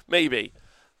 2, maybe.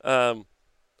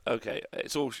 Okay,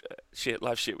 it's all shit,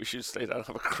 live shit. We should stay down and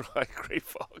have a cry, Grey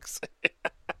Fox.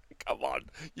 Come on,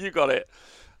 you got it.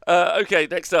 Okay,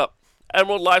 next up.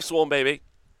 Emerald Life Swarm, baby.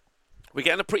 We're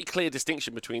getting a pretty clear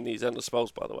distinction between these endless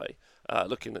spells, by the way,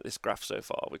 looking at this graph so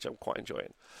far, which I'm quite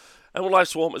enjoying. Emerald Life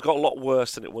Swarm has got a lot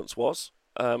worse than it once was.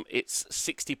 It's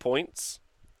 60 points.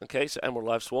 Okay, so Emerald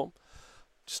Life Swarm.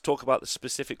 Just talk about the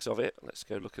specifics of it. Let's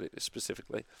go look at it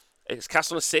specifically. It's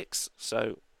cast on a 6,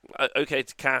 so okay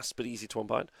to cast, but easy to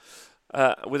unbind.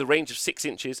 With a range of 6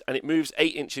 inches, and it moves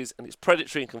 8 inches, and it's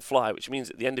predatory and can fly, which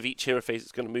means at the end of each hero phase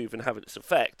it's going to move and have its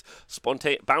effect.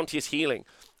 Bounteous Healing.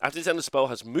 After this end of spell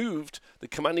has moved, the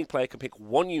commanding player can pick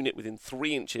 1 unit within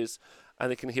 3 inches,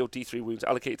 and they can heal D3 wounds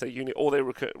allocated to that unit, or they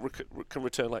can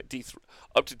return like D3,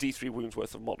 up to D3 wounds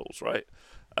worth of models, right?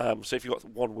 So if you've got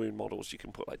 1 wound models, you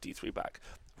can put like D3 back.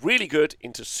 Really good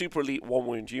into super elite 1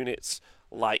 wound units,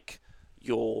 like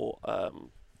your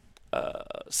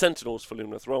Sentinels for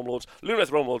Lumineth Realm Lords.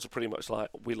 Lumineth Realm Lords are pretty much like,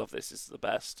 we love this is the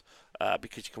best,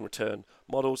 because you can return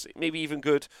models. Maybe even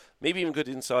good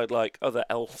inside like other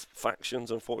elf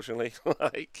factions, unfortunately,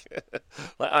 like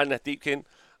Ironeth Deepkin.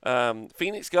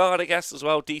 Phoenix Guard, I guess, as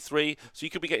well, D3. So you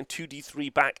could be getting 2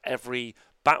 D3 back every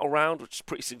battle round, which is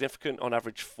pretty significant. On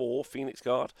average, 4 Phoenix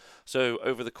Guard. So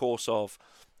over the course of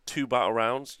 2 battle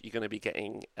rounds, you're going to be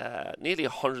getting nearly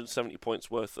 170 points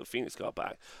worth of Phoenix Guard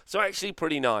back. So actually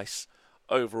pretty nice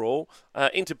overall.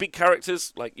 Into big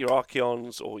characters like your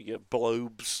Archeons or your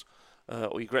Blobes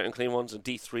or your Great Unclean Ones, and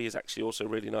D3 is actually also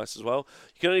really nice as well.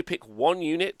 You can only pick 1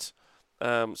 unit.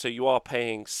 So you are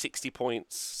paying 60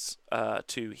 points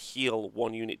to heal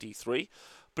 1 unit D3.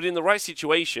 But in the right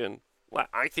situation,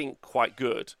 I think quite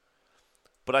good.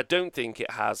 But I don't think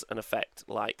it has an effect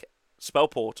like Spell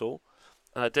Portal.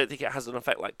 And I don't think it has an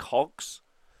effect like Cogs.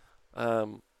 I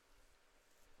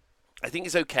think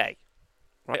it's okay.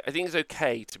 Right? I think it's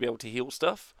okay to be able to heal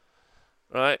stuff.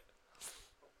 Right?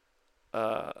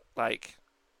 But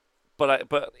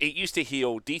it used to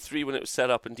heal D3 when it was set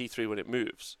up and D3 when it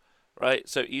moves. Right,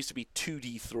 so it used to be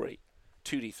 2d3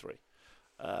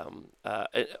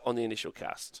 on the initial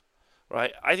cast.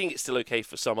 Right, I think it's still okay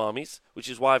for some armies, which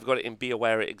is why I've got it in Be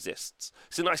Aware It Exists.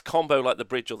 It's a nice combo like the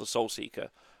Bridge or the Soul Seeker,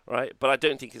 right? But I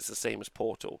don't think it's the same as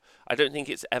Portal. I don't think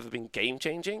it's ever been game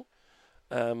changing,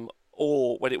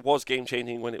 or when it was game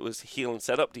changing when it was heal and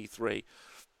set up D3.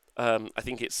 I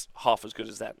think it's half as good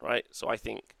as that, right? So I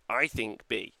think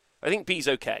B. I think B's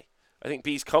okay. I think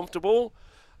B's comfortable.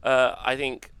 I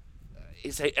think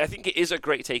it is a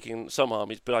great take in some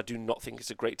armies, but I do not think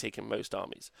it's a great take in most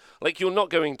armies. Like, you're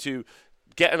not going to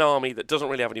get an army that doesn't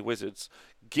really have any wizards,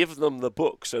 give them the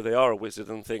book so they are a wizard,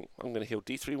 and think, I'm going to heal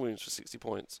D3 wounds for 60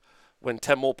 points. When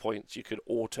 10 more points, you could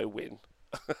auto-win.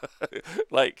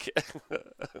 Like,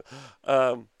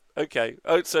 okay.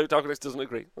 Oh, so Darkness doesn't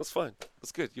agree. That's fine.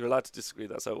 That's good. You're allowed to disagree.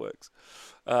 That's how it works.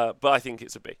 But I think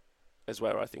it's a B, is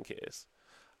where I think it is.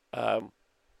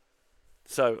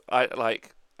 So, I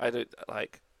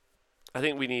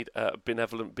think we need a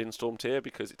benevolent Binstorm tier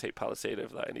because it take Palisade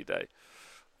over that any day.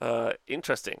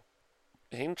 Interesting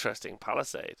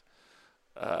Palisade.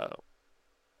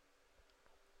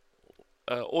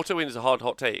 auto win is a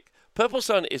hot take. Purple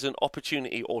Sun is an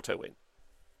opportunity auto win.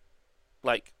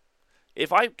 Like,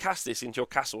 if I cast this into your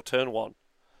castle turn 1,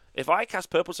 if I cast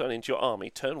Purple Sun into your army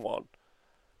turn 1,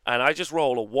 and I just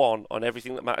roll a 1 on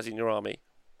everything that matters in your army,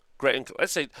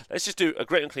 let's just do a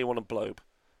great and clear 1 on Blobe,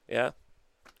 yeah,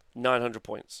 900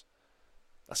 points.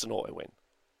 That's an auto win,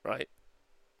 right?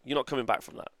 You're not coming back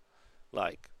from that,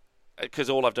 like, because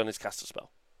all I've done is cast a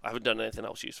spell. I haven't done anything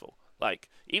else useful. Like,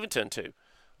 even turn 2,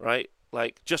 right?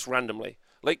 Like, just randomly.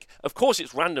 Like, of course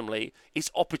it's randomly.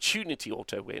 It's opportunity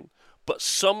auto win. But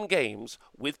some games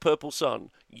with Purple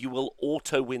Sun, you will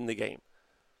auto win the game.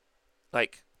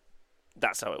 Like,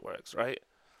 that's how it works, right?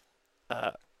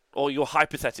 Or you'll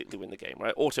hypothetically win the game,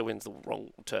 right? Auto win's the wrong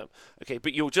term. Okay,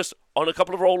 but you'll just, on a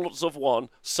couple of rolls of 1,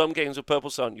 some games with Purple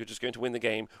Sun, you're just going to win the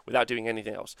game without doing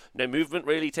anything else. No movement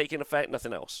really taking effect,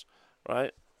 nothing else,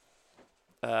 right?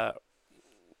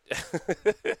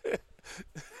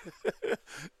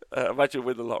 Imagine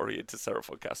winning the lottery into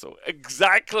Seraphon Castle.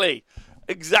 Exactly.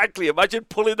 Imagine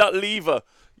pulling that lever.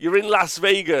 You're in Las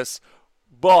Vegas.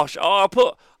 Bosh. Oh,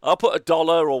 I'll put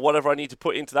 $1 or whatever I need to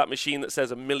put into that machine that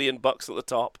says $1 million at the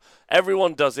top.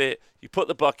 Everyone does it. You put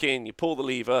the buck in. You pull the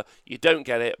lever. You don't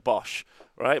get it. Bosh.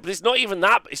 Right. But it's not even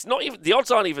that. It's not even. The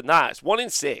odds aren't even that. It's 1 in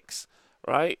 6.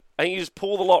 Right. And you just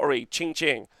pull the lottery. Ching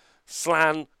ching.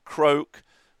 Slan. Croak.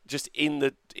 Just in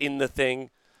the thing.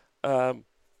 Good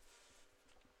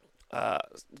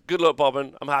luck,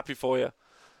 Bobbin. I'm happy for you.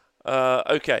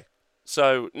 Okay,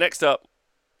 so next up,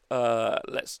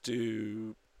 let's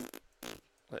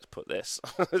put this.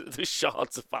 The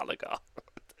Shards of Valagar.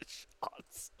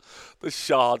 The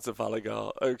Shards of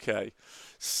Valagar. Okay.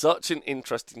 Such an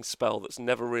interesting spell that's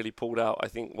never really pulled out, I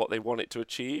think, what they want it to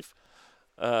achieve.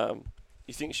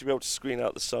 You think you should be able to screen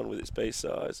out the sun with its base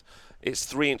size. It's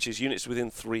 3 inches, units within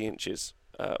 3 inches,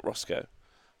 Roscoe.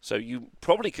 So you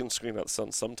probably can screen out the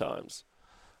sun sometimes,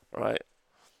 right?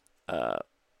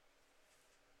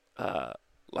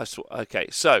 Okay,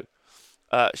 so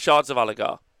Shards of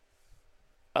Valagar.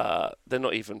 They're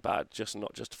not even bad, just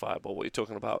not justifiable. What you're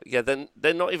talking about? Yeah, then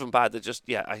they're not even bad. They're just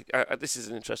this is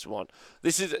an interesting one.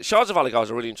 Shards of Valagar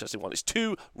is a really interesting one. It's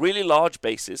 2 really large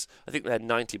bases. I think they're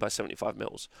 90 by 75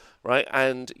 mils, right?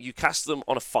 And you cast them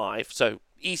on a 5, so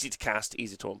easy to cast,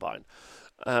 easy to unbind.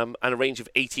 And a range of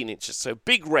 18 inches. So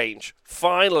big range.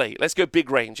 Finally, let's go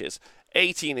big ranges.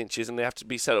 18 inches, and they have to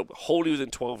be set up wholly within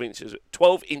 12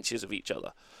 inches of each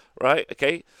other. Right?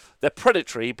 Okay? They're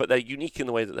predatory, but they're unique in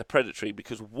the way that they're predatory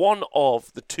because one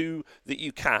of the 2 that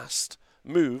you cast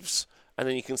moves, and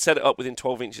then you can set it up within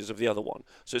 12 inches of the other one.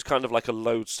 So it's kind of like a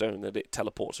lodestone that it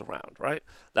teleports around, right?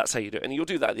 That's how you do it. And you'll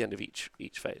do that at the end of each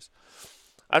phase.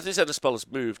 As this end of spell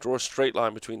is moved, draw a straight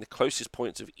line between the closest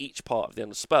points of each part of the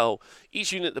end of spell.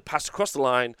 Each unit that passed across the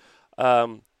line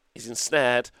is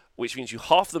ensnared, which means you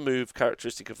half the move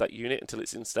characteristic of that unit until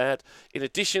it's ensnared. In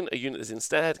addition, a unit that's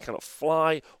ensnared cannot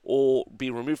fly or be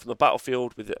removed from the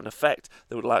battlefield with an effect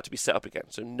that would allow it to be set up again.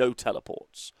 So no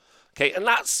teleports. Okay, and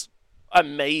that's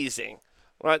amazing,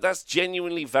 right? That's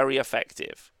genuinely very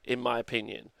effective, in my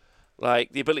opinion.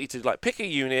 Like, the ability to, like, pick a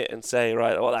unit and say,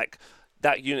 right, well, like,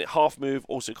 that unit half move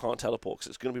also can't teleport because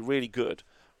it's going to be really good,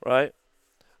 right?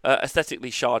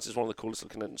 Aesthetically, Shards is one of the coolest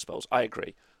looking end spells. I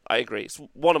agree. It's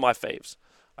one of my faves.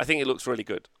 I think it looks really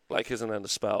good, like as an end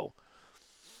spell.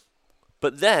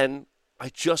 But then I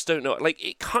just don't know. Like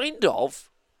it's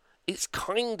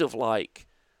kind of like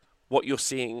what you're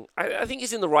seeing. I think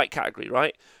it's in the right category,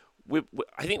 right?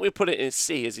 I think we put it in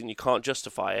C, as in you can't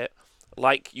justify it.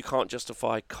 Like you can't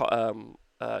justify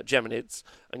Geminids,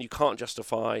 and you can't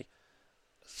justify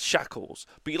Shackles,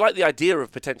 but you like the idea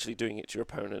of potentially doing it to your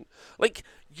opponent. Like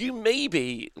you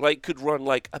maybe like could run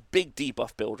like a big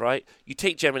debuff build, right? You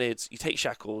take Geminids, you take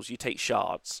Shackles, you take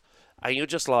Shards, and you're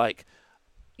like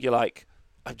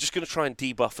I'm just going to try and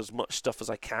debuff as much stuff as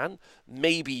I can.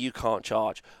 Maybe you can't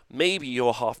charge. Maybe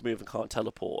you're half move and can't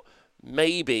teleport.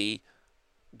 Maybe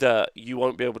that you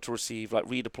won't be able to receive like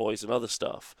redeploys and other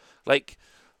stuff. Like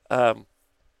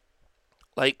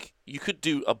you could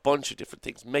do a bunch of different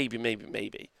things.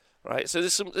 Maybe, right? So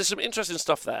there's some interesting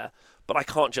stuff there, but I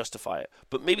can't justify it.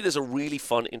 But maybe there's a really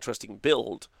fun, interesting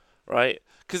build, right?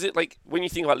 Because it like when you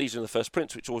think about Legion of the First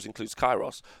Prince, which always includes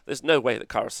Kairos, there's no way that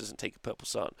Kairos isn't taking Purple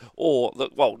Sun, or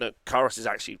that Kairos is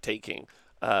actually taking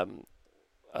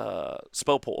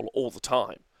Spell Portal all the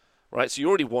time, right? So you're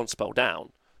already 1 spell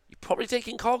down. You're probably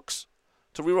taking Cogs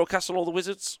to reroll cast on all the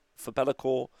wizards for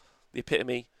Be'lakor, the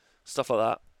Epitome, stuff like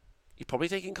that. You're probably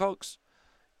taking Cogs.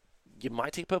 You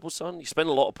might take Purple Sun. You spend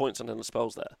a lot of points on the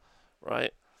spells there,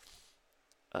 right?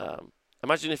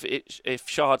 Imagine if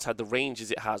Shards had the ranges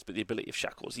it has, but the ability of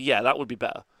Shackles. Yeah, that would be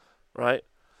better, right?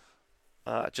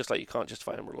 just like you can't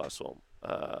justify Emerald Life Swarm.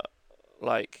 I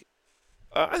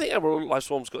think Emerald Life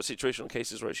Swarm's got situational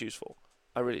cases where it's useful.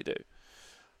 I really do.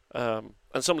 And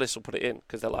some lists will put it in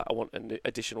because they're like, I want an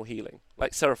additional healing.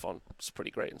 Like Seraphon, it's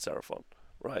pretty great in Seraphon,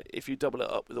 right? If you double it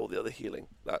up with all the other healing,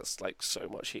 that's like so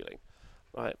much healing,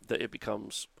 right? That it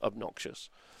becomes obnoxious.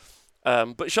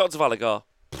 But Shards of Alagar,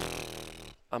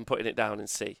 I'm putting it down in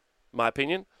C, my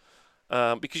opinion,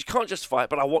 because you can't justify it,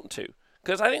 but I want to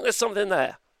because I think there's something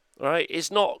there, right?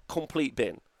 It's not complete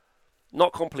bin,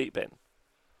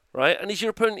 right? And is your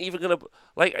opponent even gonna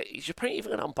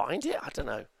unbind it? I don't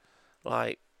know,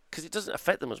 like, because it doesn't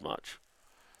affect them as much.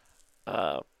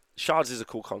 Shards is a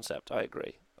cool concept. I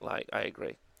agree. I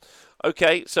agree.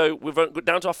 Okay, so we've got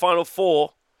down to our final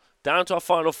four.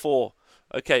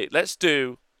 Okay, let's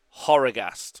do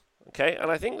Horrorghast. Okay, and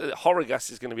I think that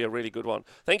Horrorghast is going to be a really good one.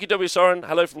 Thank you, W. Soren.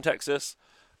 Hello from Texas.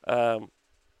 I'm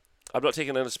not taking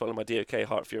another spell on my DOK.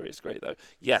 Heart Fury is great, though.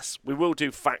 Yes, we will do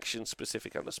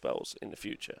faction-specific under spells in the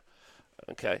future.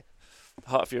 Okay,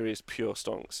 Heart Fury is pure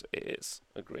stonks. It is.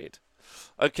 Agreed.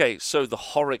 Okay, so the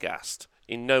Horrorghast.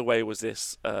 In no way was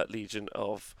this Legion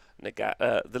of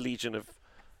Nagash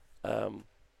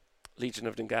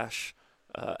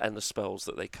and the spells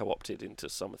that they co-opted into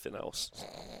something else.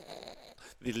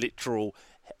 The literal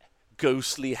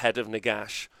ghostly head of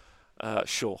Nagash.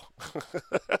 Sure.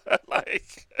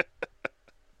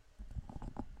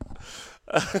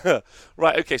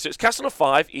 Right, okay, so it's cast on a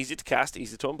 5, easy to cast,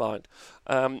 easy to unbind,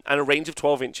 and a range of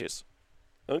 12 inches.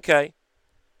 Okay,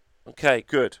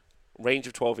 good. Range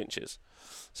of 12 inches.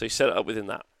 So you set it up within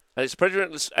that. And it's a Predator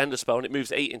Ender spell, and it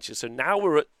moves 8 inches. So now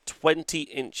we're at 20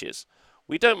 inches.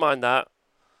 We don't mind that.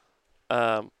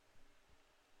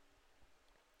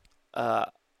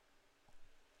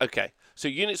 Okay, so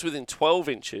units within 12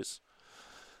 inches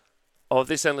of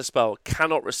this endless spell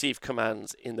cannot receive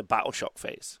commands in the Battle Shock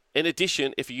phase. In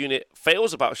addition, if a unit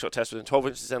fails a Battle Shock test within 12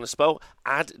 inches of this endless spell,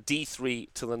 add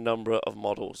D3 to the number of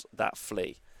models that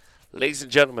flee. Ladies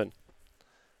and gentlemen,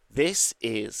 this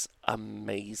is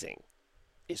amazing,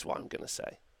 is what I'm going to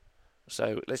say.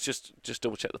 So let's just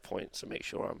double check the points and make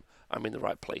sure I'm in the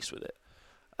right place with it.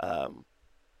 What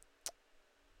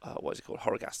is it called?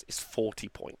 Horrorghast is 40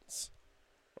 points,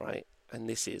 right? And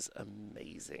this is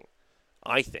amazing.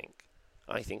 I think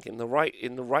in the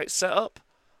right setup.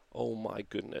 Oh my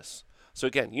goodness! So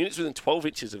again, units within 12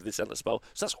 inches of this endless spell.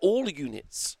 So that's all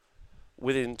units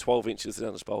within 12 inches of the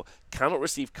endless spell cannot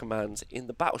receive commands in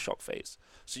the Battle Shock phase.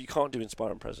 So you can't do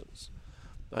Inspiring Presence.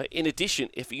 Right? In addition,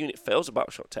 if a unit fails a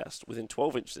Battle Shock test within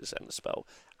 12 inches of this endless spell,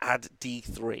 add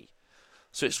D3.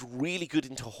 So it's really good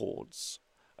into hordes,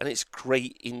 and it's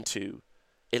great into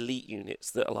elite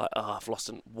units that are like, I've lost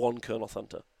one Colonel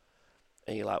Hunter.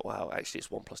 And you're like, wow, actually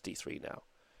it's 1 plus D3 now,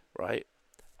 right?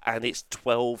 And it's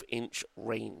 12-inch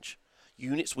range.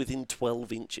 Units within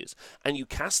 12 inches. And you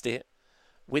cast it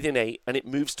within 8, and it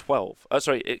moves 12.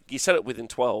 You set it within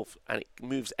 12, and it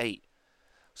moves 8.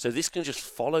 So this can just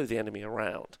follow the enemy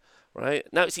around, right?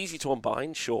 Now, it's easy to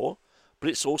unbind, sure, but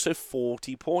it's also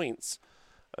 40 points,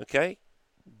 okay?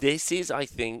 This is, I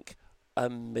think,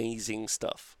 amazing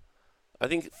stuff. I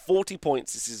think 40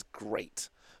 points, this is great.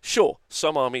 Sure,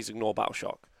 some armies ignore Battle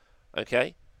Shock,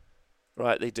 okay?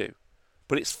 Right, they do.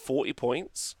 But it's 40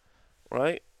 points,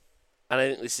 right? And I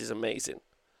think this is amazing.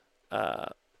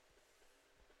 I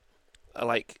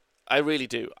really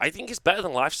do. I think it's better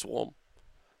than Life Swarm.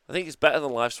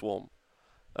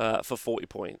 For 40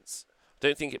 points.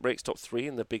 Don't think it breaks top 3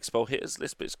 in the big spell hitters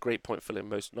list, but it's a great point filling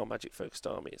most non-magic focused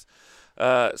armies.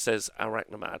 Says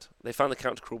Arachnomad. They found the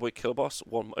counter Cruelboy kill boss.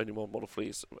 Only one model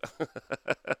flees.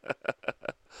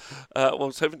 Well, I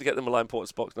was hoping to get them a line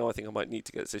importance box. Now I think I might need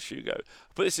to get this as Shugo.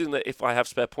 Put this in that if I have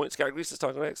spare points categories to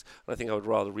start next, and I think I would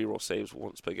rather reroll saves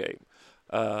once per game.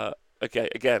 Okay,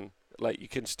 again, you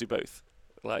can just do both.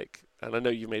 And I know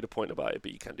you made a point about it,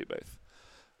 but you can do both.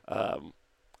 I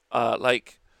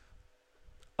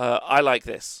like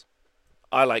this.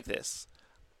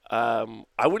 I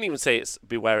wouldn't even say it's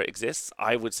Beware It Exists.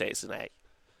 I would say it's an A.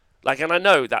 And I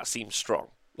know that seems strong,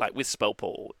 with Spell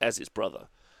Portal as its brother.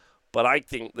 But I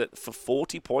think that for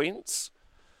 40 points,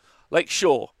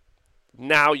 sure,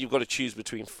 now you've got to choose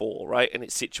between 4, right? And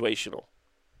it's situational.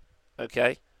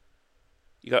 Okay?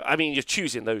 You're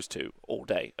choosing those two all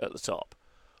day at the top.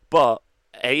 But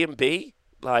A and B,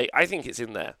 I think it's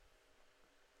in there.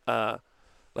 I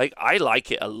like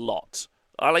it a lot.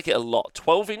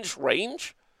 12-inch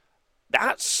range?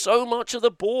 That's so much of the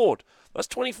board. That's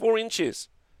 24 inches.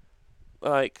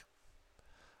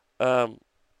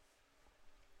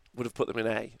 Would have put them in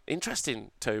A.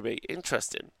 Interesting, Toby.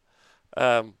 Interesting.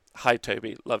 Hi,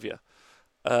 Toby. Love you.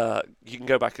 you can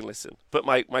go back and listen. But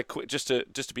my just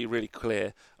to be really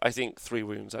clear, I think 3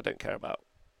 wounds I don't care about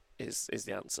is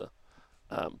the answer.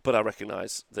 But I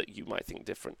recognise that you might think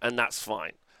different, and that's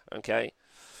fine. Okay.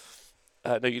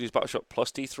 No, you lose battle shot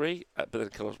plus D3, but then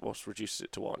Killer Boss reduces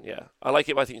it to 1. Yeah, I like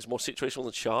it, but I think it's more situational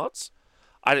than shards.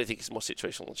 I don't think it's more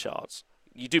situational than shards.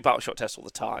 You do battle shot tests all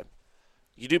the time.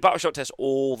 You do battle shot tests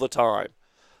all the time.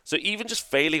 So even just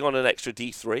failing on an extra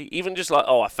D3, even just like,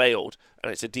 oh, I failed,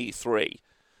 and it's a D3,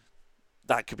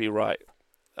 that could be right.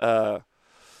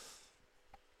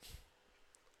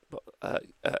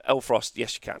 Elfrost,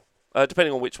 yes, you can.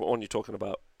 Depending on which one you're talking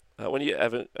about. When are you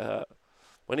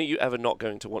ever not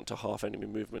going to want to half enemy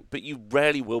movement? But you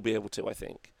rarely will be able to, I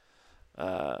think.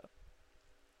 But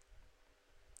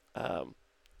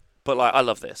like, I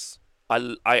love this.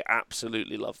 I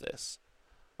absolutely love this.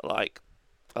 Like,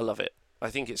 I love it. I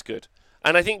think it's good,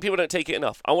 and I think people don't take it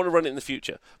enough. I want to run it in the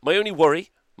future. My only worry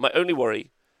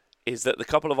is that the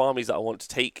couple of armies that I want to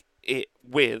take it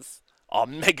with are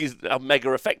mega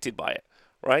affected by it,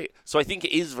 right? So I think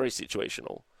it is very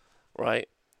situational, right?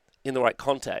 In the right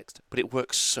context, but it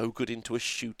works so good into a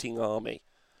shooting army.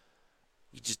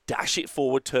 You just dash it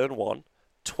forward, turn 1,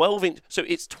 12 inch. So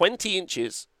it's 20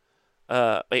 inches,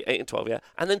 8 and 12, yeah,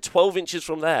 and then 12 inches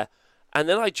from there. And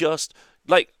then I just,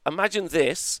 like, imagine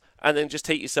this, and then just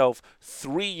take yourself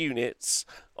 3 units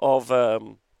of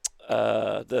the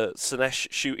Sinesh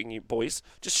shooting you boys.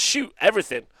 Just shoot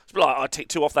everything. Just be like, I'll take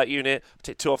 2 off that unit,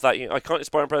 take 2 off that unit. I can't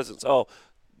inspire presence. Oh,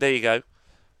 there you go.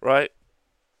 Right?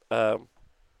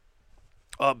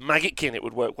 Maggotkin it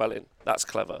would work well in. That's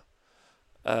clever.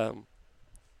 Taking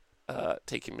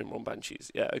Mimron Banshees.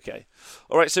 Yeah, okay.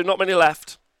 All right, so not many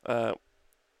left.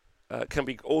 Can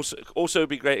be also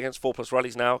be great against 4+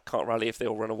 rallies now. Can't rally if they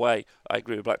all run away. I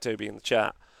agree with Black Toby in the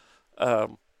chat.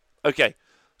 Okay,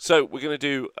 so we're going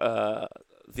to do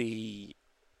the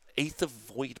Aether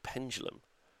Void Pendulum.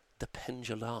 The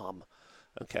Pendulum.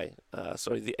 Okay,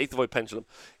 sorry, the Aether Void Pendulum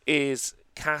is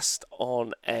cast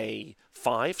on a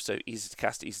 5, so easy to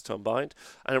cast, easy to unbind,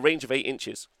 and a range of 8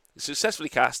 inches. Successfully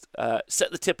cast,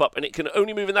 set the tip up, and it can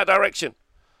only move in that direction.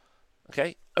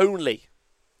 Okay, only.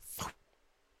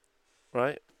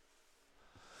 Right?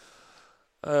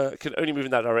 It can only move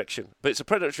in that direction. But it's a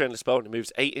predatory endless spell, and it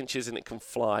moves 8 inches, and it can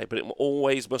fly, but it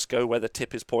always must go where the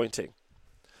tip is pointing.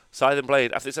 Scythe and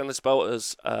Blade. After this endless spell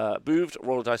has moved,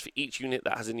 roll a dice for each unit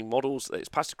that has any models that it's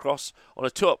passed across. On a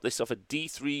 2-up, they suffer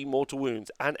D3 mortal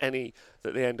wounds, and any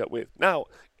that they end up with. Now,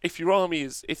 if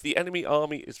the enemy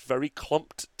army is very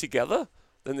clumped together,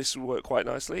 then this will work quite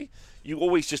nicely. You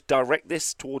always just direct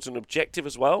this towards an objective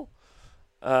as well.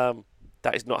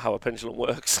 That is not how a pendulum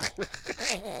works.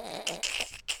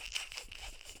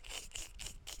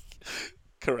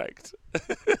 Correct.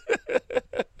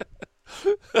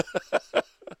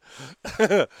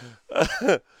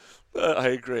 I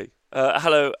agree.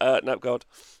 Hello, Napgod.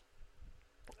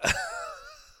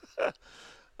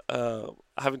 I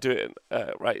haven't do it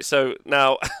right. So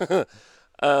now,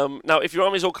 now if your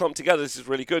armies all clump together, this is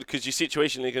really good because you're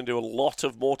situationally going to do a lot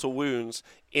of mortal wounds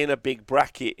in a big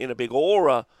bracket, in a big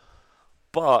aura.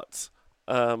 But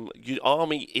your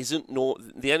army isn't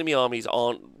the enemy armies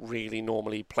aren't really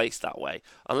normally placed that way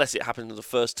unless it happens in the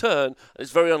first turn.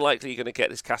 It's very unlikely you're going to get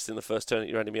this cast in the first turn at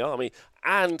your enemy army,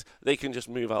 and they can just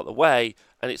move out the way,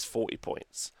 and it's 40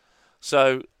 points.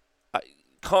 So I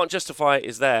can't justify it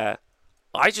is there.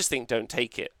 I just think don't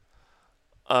take it.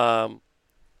 Good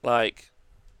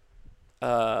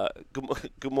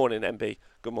morning, MB.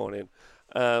 Good morning.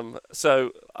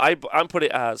 So I'm put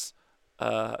it as.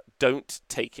 Don't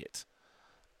take it.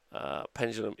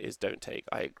 Pendulum is don't take.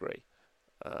 I agree.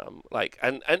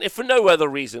 And if for no other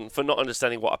reason, for not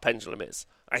understanding what a pendulum is,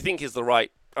 I think is the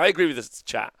right. I agree with this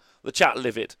chat. The chat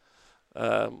livid.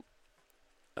 For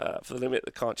the limit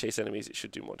that can't chase enemies, it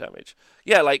should do more damage.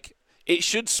 Yeah, like it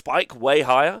should spike way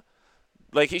higher.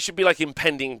 Like it should be like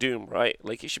impending doom, right?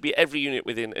 Like it should be every unit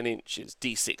within an inch is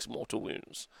D6 mortal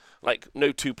wounds. Like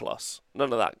no 2+,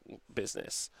 none of that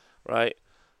business, right?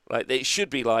 Like it should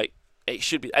be,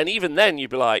 and even then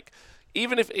you'd be like,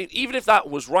 even if that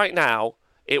was right now,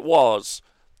 it was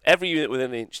every unit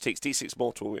within an inch takes D6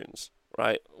 mortal wounds,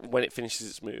 right? When it finishes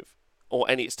its move, or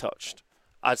any it's touched,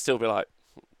 I'd still be like,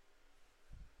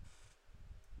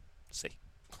 see,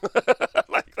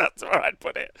 like that's where I'd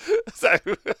put it. So,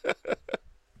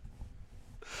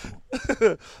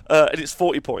 and it's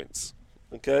 40 points,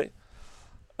 okay.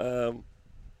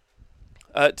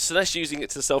 Sinesh using it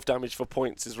to self-damage for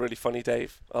points is really funny,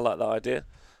 Dave. I like that idea.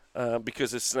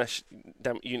 Because as Sinesh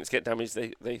units get damaged,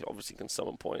 they obviously can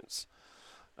summon points.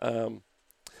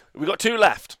 We've got 2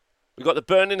 left. We've got the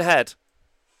Burning Head.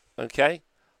 Okay?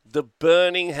 The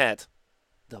Burning Head.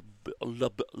 The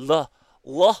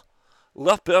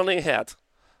Burning Head.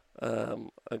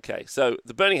 Okay, so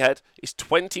the Burning Head is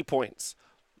 20 points.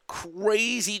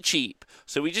 Crazy cheap.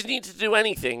 So we just need to do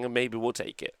anything and maybe we'll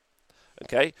take it.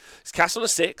 Okay, it's cast on a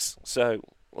 6, so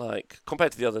like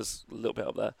compared to the others, a little bit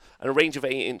up there, and a range of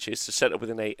 8 inches, so set up with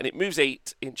an 8, and it moves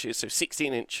 8 inches, so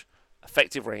 16-inch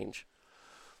effective range.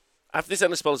 After this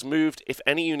end of spell is moved, if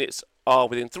any units are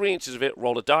within 3 inches of it,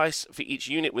 roll a dice for each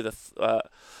unit with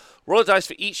roll a dice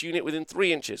for each unit within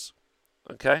 3 inches.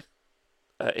 Okay.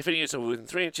 If any units are within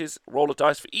 3 inches, roll a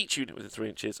dice for each unit within 3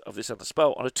 inches of this endless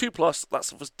spell. On a 2+, that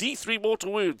suffers D3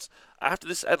 mortal wounds. After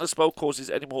this endless spell causes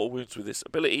any mortal wounds with this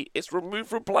ability, it's removed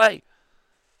from play.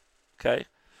 Okay.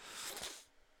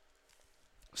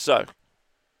 So,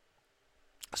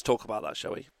 let's talk about that,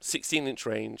 shall we? 16-inch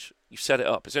range. You set it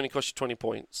up. It's only cost you 20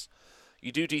 points.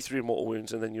 You do D3 mortal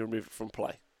wounds, and then you remove it from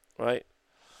play. Right?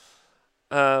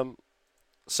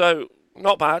 So,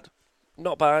 not bad.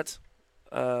 Not bad.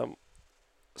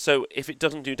 So if it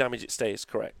doesn't do damage, it stays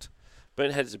correct.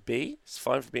 Burning Head is a B. It's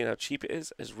fine for being how cheap it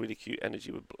is. It has really cute energy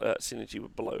with synergy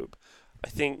with Blobe. I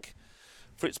think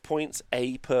for its points,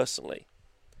 A personally.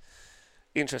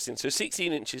 Interesting. So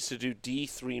 16 inches to do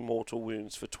D3 mortal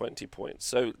wounds for 20 points.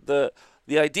 So the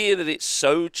idea that it's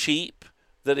so cheap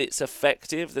that it's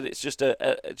effective, that it's just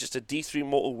a D3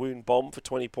 mortal wound bomb for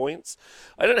 20 points.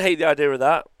 I don't hate the idea of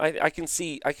that. I can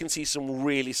see some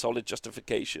really solid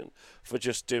justification for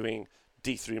just doing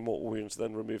D3 mortal wounds,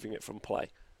 then removing it from play.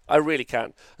 I really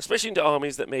can, especially into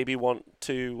armies that maybe want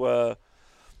to.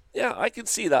 Yeah, I can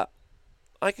see that.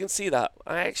 I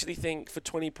actually think for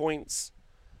 20 points,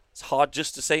 it's hard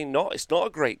just to say not. It's not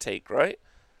a great take, right?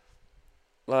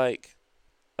 Like,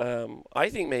 I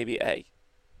think maybe A.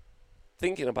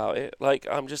 Thinking about it, like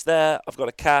I'm just there. I've got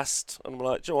a cast, and I'm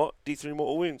like, do you know what? D3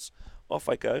 mortal wounds. Off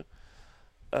I go.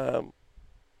 The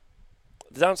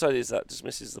downside is that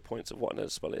dismisses the points of what another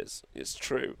spell is. It's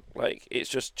true. Like, it's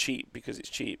just cheap because it's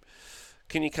cheap.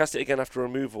 Can you cast it again after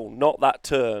removal? Not that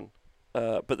turn,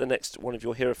 but the next one of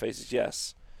your hero phases,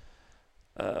 yes.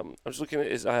 I'm just looking at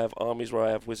it. I have armies where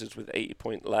I have wizards with 80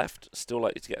 point left. Still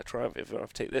likely to get a triumph if I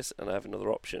have to take this, and I have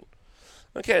another option.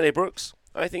 Okay, A. Brooks.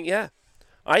 I think, yeah.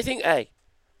 I think A.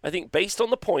 I think based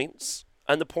on the points,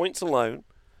 and the points alone,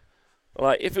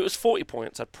 like, if it was 40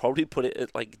 points, I'd probably put it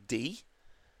at, like, D.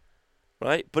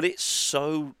 Right? But it's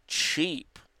so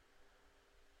cheap.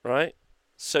 Right?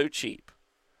 So cheap.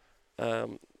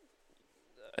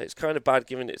 It's kind of bad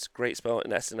given it's a great spell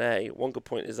in S and A. One good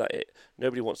point is that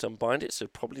nobody wants to unbind it, so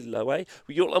probably low A. Well,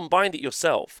 you'll unbind it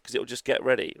yourself because it'll just get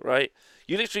ready, right?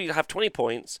 You literally have 20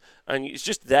 points and it's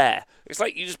just there. It's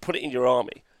like you just put it in your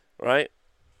army, right?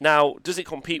 Now, does it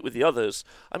compete with the others?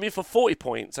 I mean, for 40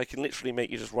 points, I can literally make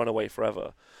you just run away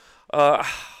forever.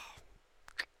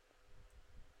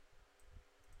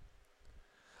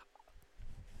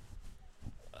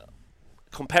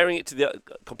 Comparing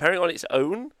on its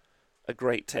own, a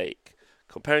great take.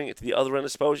 Comparing it to the other end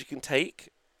of spells you can take,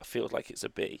 I feel like it's a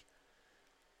B.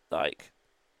 Like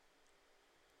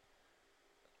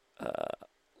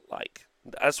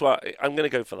that's why I'm going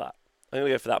to go for that.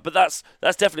 But that's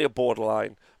definitely a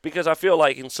borderline because I feel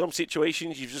like in some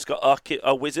situations you've just got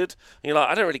a wizard and you're like,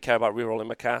 I don't really care about rerolling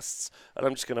my casts, and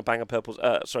I'm just going to bang I'm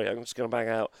just going to bang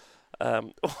out.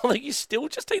 Well, you still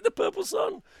just take the Purple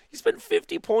Sun. You spend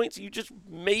 50 points, you just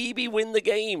maybe win the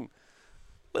game.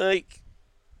 Like,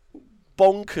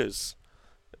 bonkers.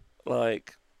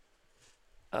 Like,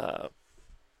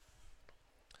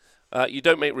 you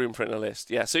don't make room for it in a list.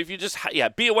 Yeah, so if you just,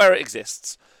 be aware it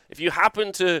exists. If you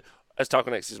happen to, as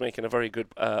Tarkonex is making a very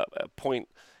good point,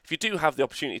 if you do have the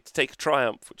opportunity to take a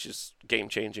Triumph, which is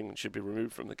game-changing and should be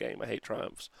removed from the game, I hate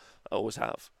Triumphs. I always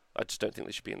have. I just don't think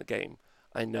they should be in the game.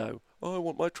 I know. Oh, I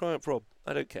want my Triumph, Rob.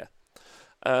 I don't care.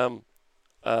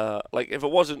 Like, if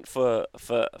it wasn't for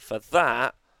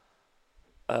that,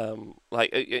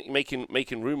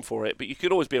 making room for it, but you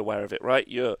could always be aware of it, right?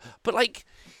 But like,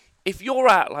 if you're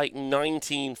at like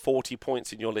 1940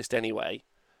 points in your list anyway,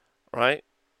 right?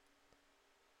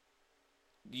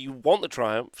 You want the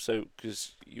Triumph, so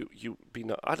because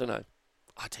I don't know.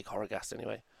 I'd take Horrorghast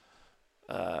anyway.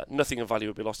 Nothing of value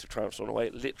would be lost if Triumph's run away.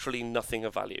 Literally nothing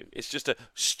of value. It's just a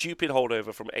stupid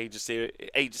holdover from Age of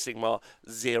Sigmar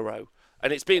 0,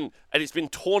 and it's been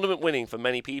tournament winning for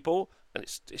many people, and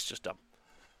it's just dumb.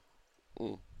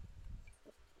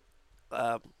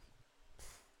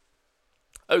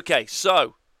 Okay,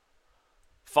 so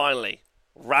finally,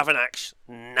 Ravanax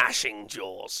gnashing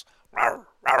jaws. That's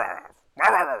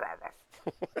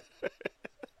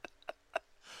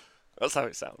how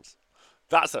it sounds.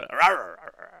 That's a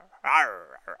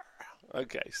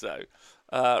okay. So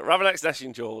Ravanax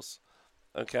Gnashing Jaws,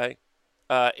 okay,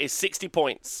 is 60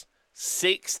 points.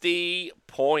 60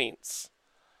 points.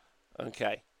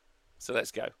 Okay, so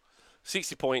let's go.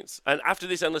 60 points. And after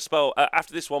this endless spell,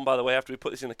 after this one, by the way, after we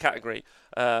put this in the category,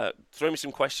 throw me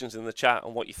some questions in the chat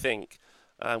on what you think,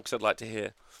 because I'd like to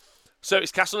hear. So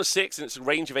it's cast on a 6, and it's a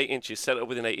range of 8 inches. Set it up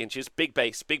within 8 inches. Big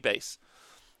base, big base.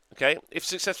 Okay, if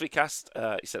successfully cast,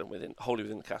 you set it wholly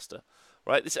within the caster.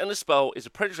 Right, this endless spell is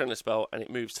a predatory endless spell, and it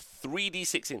moves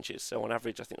 3d6 inches. So on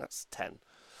average, I think that's 10,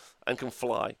 and can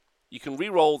fly. You can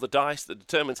re-roll the dice that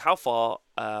determines how far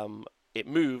it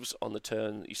moves on the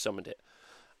turn that you summoned it.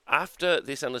 After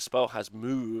this endless spell has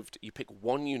moved, you pick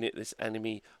one unit this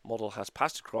enemy model has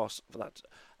passed across for that,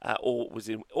 or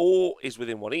is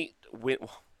within 1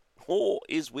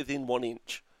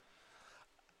 inch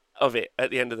of it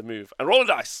at the end of the move, and roll a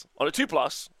dice on a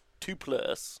 2+.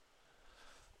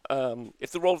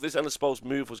 If the roll of this endless spell's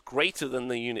move was greater than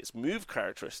the unit's move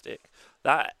characteristic,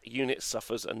 that unit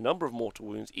suffers a number of mortal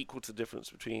wounds equal to the difference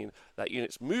between that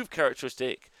unit's move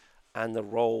characteristic and the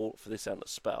roll for this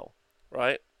endless spell.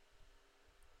 Right?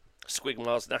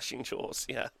 Sigmar's Gnashing Jaws.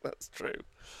 Yeah, that's true.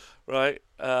 Right?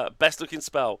 Best looking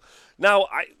spell. Now,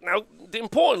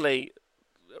 importantly,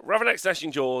 Ravanax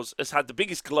Gnashing Jaws has had the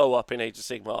biggest glow up in Age of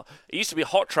Sigmar. It used to be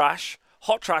hot trash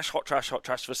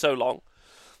for so long.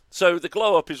 So the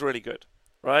glow up is really good,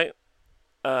 right?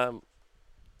 Now,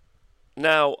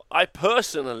 I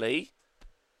personally,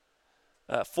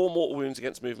 4 mortal wounds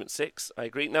against movement 6, I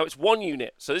agree. Now, it's 1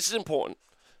 unit, so this is important.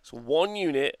 It's 1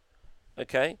 unit,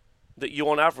 okay, that you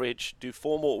on average do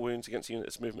 4 mortal wounds against a unit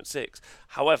that's movement 6.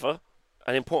 However,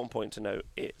 an important point to note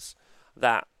is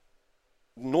that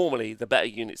normally the better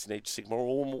units in Age of Sigmar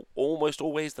are almost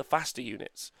always the faster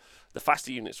units. The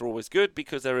faster units are always good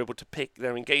because they're able to pick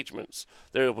their engagements.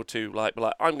 They're able to be like,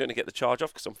 I'm going to get the charge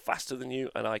off because I'm faster than you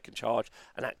and I can charge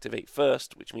and activate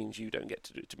first, which means you don't get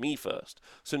to do it to me first.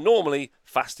 So normally,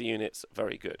 faster units are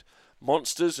very good.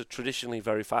 Monsters are traditionally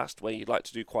very fast, where you'd like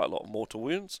to do quite a lot of mortal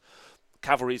wounds.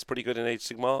 Cavalry is pretty good in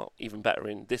Age of Sigmar, even better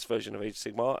in this version of Age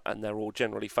of Sigmar, and they're all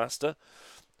generally faster.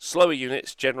 Slower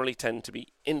units generally tend to be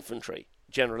infantry,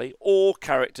 or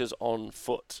characters on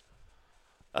foot.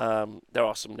 There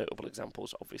are some notable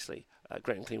examples, obviously.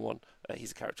 Great and Clean One,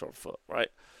 he's a character on foot, right?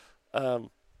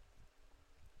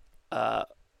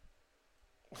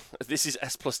 This is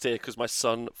S+ tier because my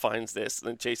son finds this and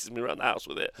then chases me around the house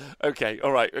with it. Okay,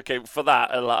 all right, okay, for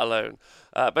that alone.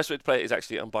 Best way to play it is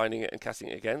actually unbinding it and casting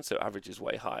it again, so average is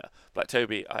way higher. Black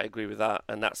Toby, I agree with that,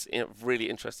 and that's a really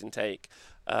interesting take,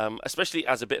 especially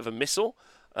as a bit of a missile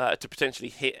to potentially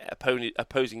hit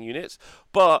opposing units.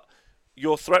 But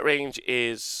your threat range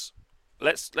is,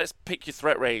 let's pick your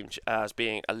threat range as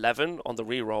being 11 on the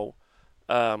reroll.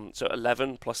 So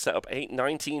 11 plus setup 8,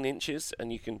 19 inches,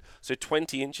 and you can, so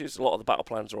 20 inches. A lot of the battle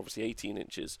plans are obviously 18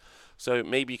 inches, so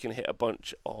maybe you can hit a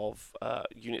bunch of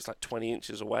units like 20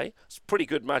 inches away. It's a pretty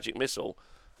good magic missile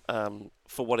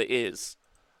for what it is.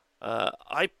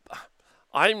 I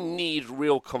need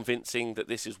real convincing that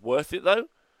this is worth it though.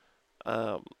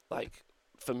 Like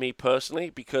for me personally,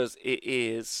 because it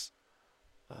is.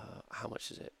 How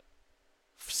much is it?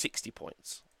 60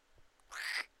 points.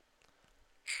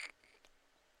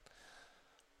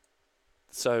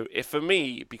 So if for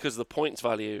me, because of the points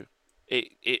value,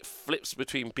 it flips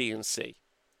between B and C.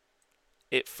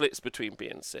 It flips between B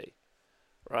and C,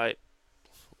 right?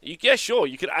 Yeah, sure,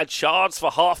 you could add shards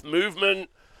for half movement,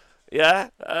 yeah,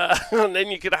 and then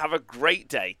you could have a great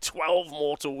day. 12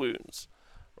 mortal wounds,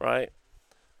 right?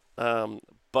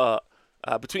 But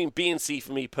between B and C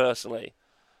for me personally.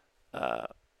 And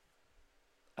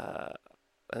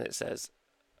it says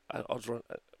it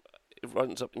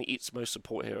runs up and eats most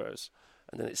support heroes,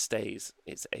 and then it stays.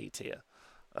 It's A tier.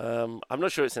 I'm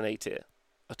not sure it's an A tier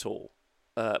at all,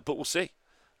 but we'll see.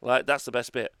 Like that's the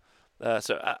best bit.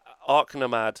 So Ark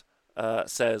Nomad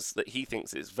says that he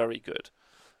thinks it's very good.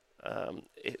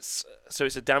 It's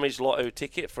a damage lotto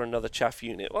ticket for another chaff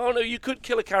unit. Well, no, you could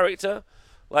kill a character,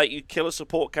 like you'd kill a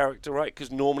support character, right?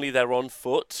 Because normally they're on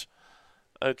foot.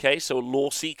 Okay, so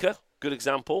Lore Seeker, good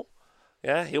example.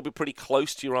 Yeah, he'll be pretty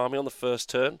close to your army on the first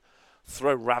turn.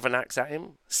 Throw Ravanax at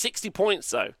him. 60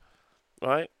 points, though,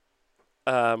 right?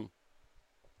 There's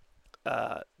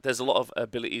a lot of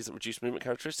abilities that reduce movement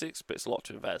characteristics, but it's a lot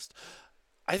to invest.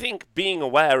 I think being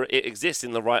aware it exists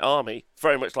in the right army,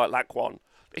 very much like Laquan.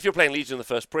 If you're playing Legion of the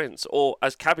First Prince, or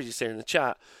as Cabbage is saying in the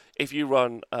chat, if you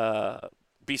run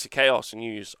Beast of Chaos and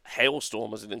use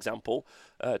Hailstorm as an example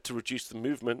to reduce the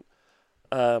movement,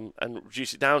 and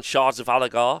reduce it down, Shards of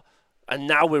Alagar, and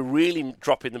now we're really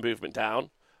dropping the movement down.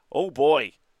 Oh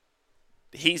boy,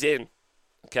 he's in.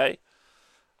 Okay.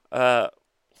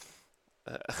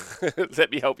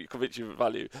 Let me help you convince you of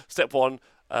value. Step 1,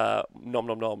 nom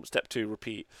nom nom. Step 2,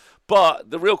 repeat. But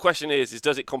the real question is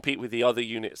does it compete with the other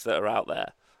units that are out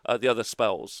there, the other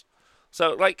spells?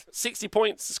 So, like, 60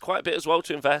 points is quite a bit as well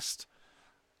to invest.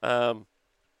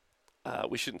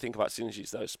 We shouldn't think about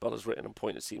synergies, though. Spell is written and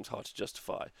pointed seems hard to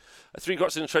justify. 3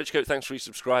 Grots in the trench coat, thanks for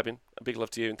resubscribing. A big love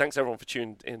to you. And thanks, everyone, for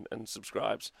tuning in and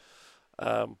subscribes.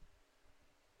 Like,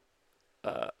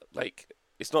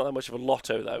 it's not that much of a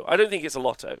lotto, though. I don't think it's a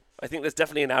lotto. I think there's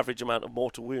definitely an average amount of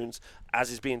mortal wounds, as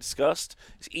is being discussed.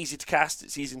 It's easy to cast.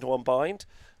 It's easy to unbind,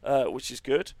 which is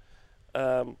good.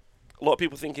 A lot of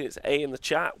people thinking it's A in the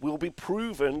chat. Will be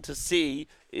proven to see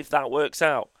if that works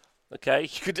out. Okay,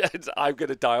 I'm going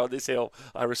to die on this hill.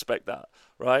 I respect that,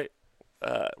 right?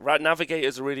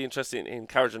 Navigators are really interested in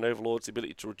Carriage and Overlords, the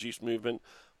ability to reduce movement,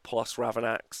 plus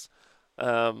Ravanax.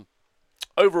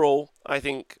 Overall, I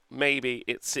think maybe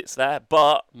it sits there,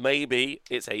 but maybe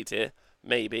it's A tier.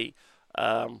 Maybe.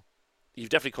 You've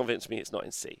definitely convinced me it's not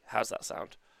in C. How's that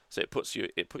sound? So it puts you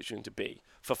into B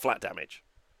for flat damage.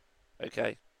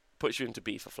 Okay, puts you into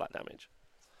B for flat damage,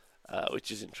 which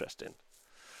is interesting.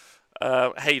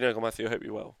 Hey, Matthew, I hope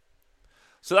you're well.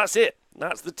 So that's it.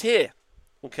 That's the tier.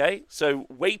 Okay, so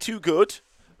way too good.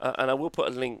 And I will put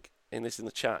a link in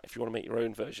the chat if you want to make your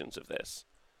own versions of this.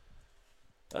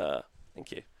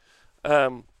 Thank you.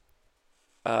 So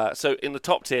in the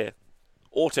top tier,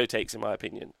 auto takes, in my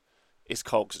opinion, is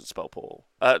Cogs and Spell Portal.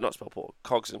 Not Spell Portal,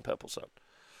 Cogs and Purple Sun.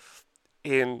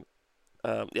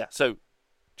 So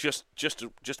just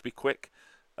to be quick,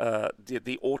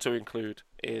 the auto include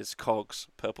is Cogs,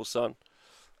 Purple Sun.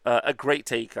 A great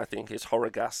take, I think, is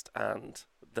Horrorghast and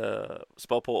the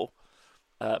Spell Portal.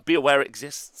 Be aware it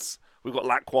exists. We've got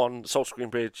Laquan, Soul Screen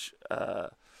Bridge,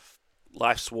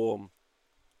 Life Swarm,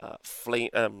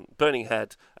 Burning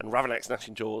Head, and Ravanax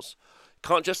Gnashing Jaws.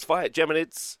 Can't justify it.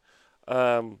 Geminids,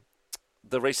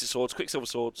 the Racist Swords, Quicksilver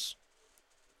Swords,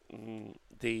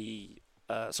 the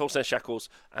Soul Snare Shackles,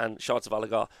 and Shards of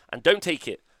Alagar. And don't take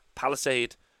it.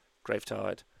 Palisade,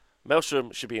 Gravetide,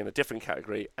 Maelstrom should be in a different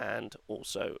category, and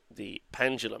also the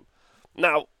Pendulum.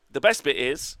 Now, the best bit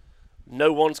is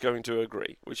no one's going to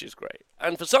agree, which is great.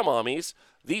 And for some armies,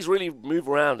 these really move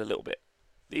around a little bit.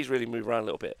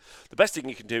 The best thing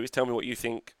you can do is tell me what you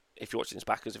think if you're watching this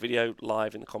back as a video,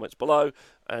 live in the comments below.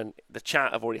 And the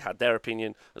chat have already had their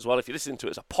opinion as well. If you're listening to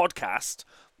it as a podcast,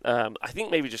 I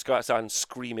think maybe just go outside and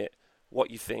scream it,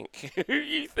 what you think. Who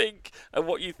you think and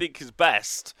what you think is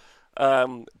best.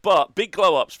 But big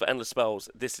glow-ups for Endless Spells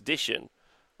this edition,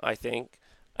 I think.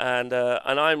 And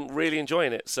I'm really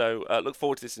enjoying it. So look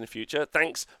forward to this in the future.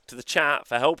 Thanks to the chat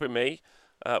for helping me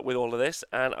with all of this.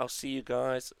 And I'll see you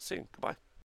guys soon. Goodbye.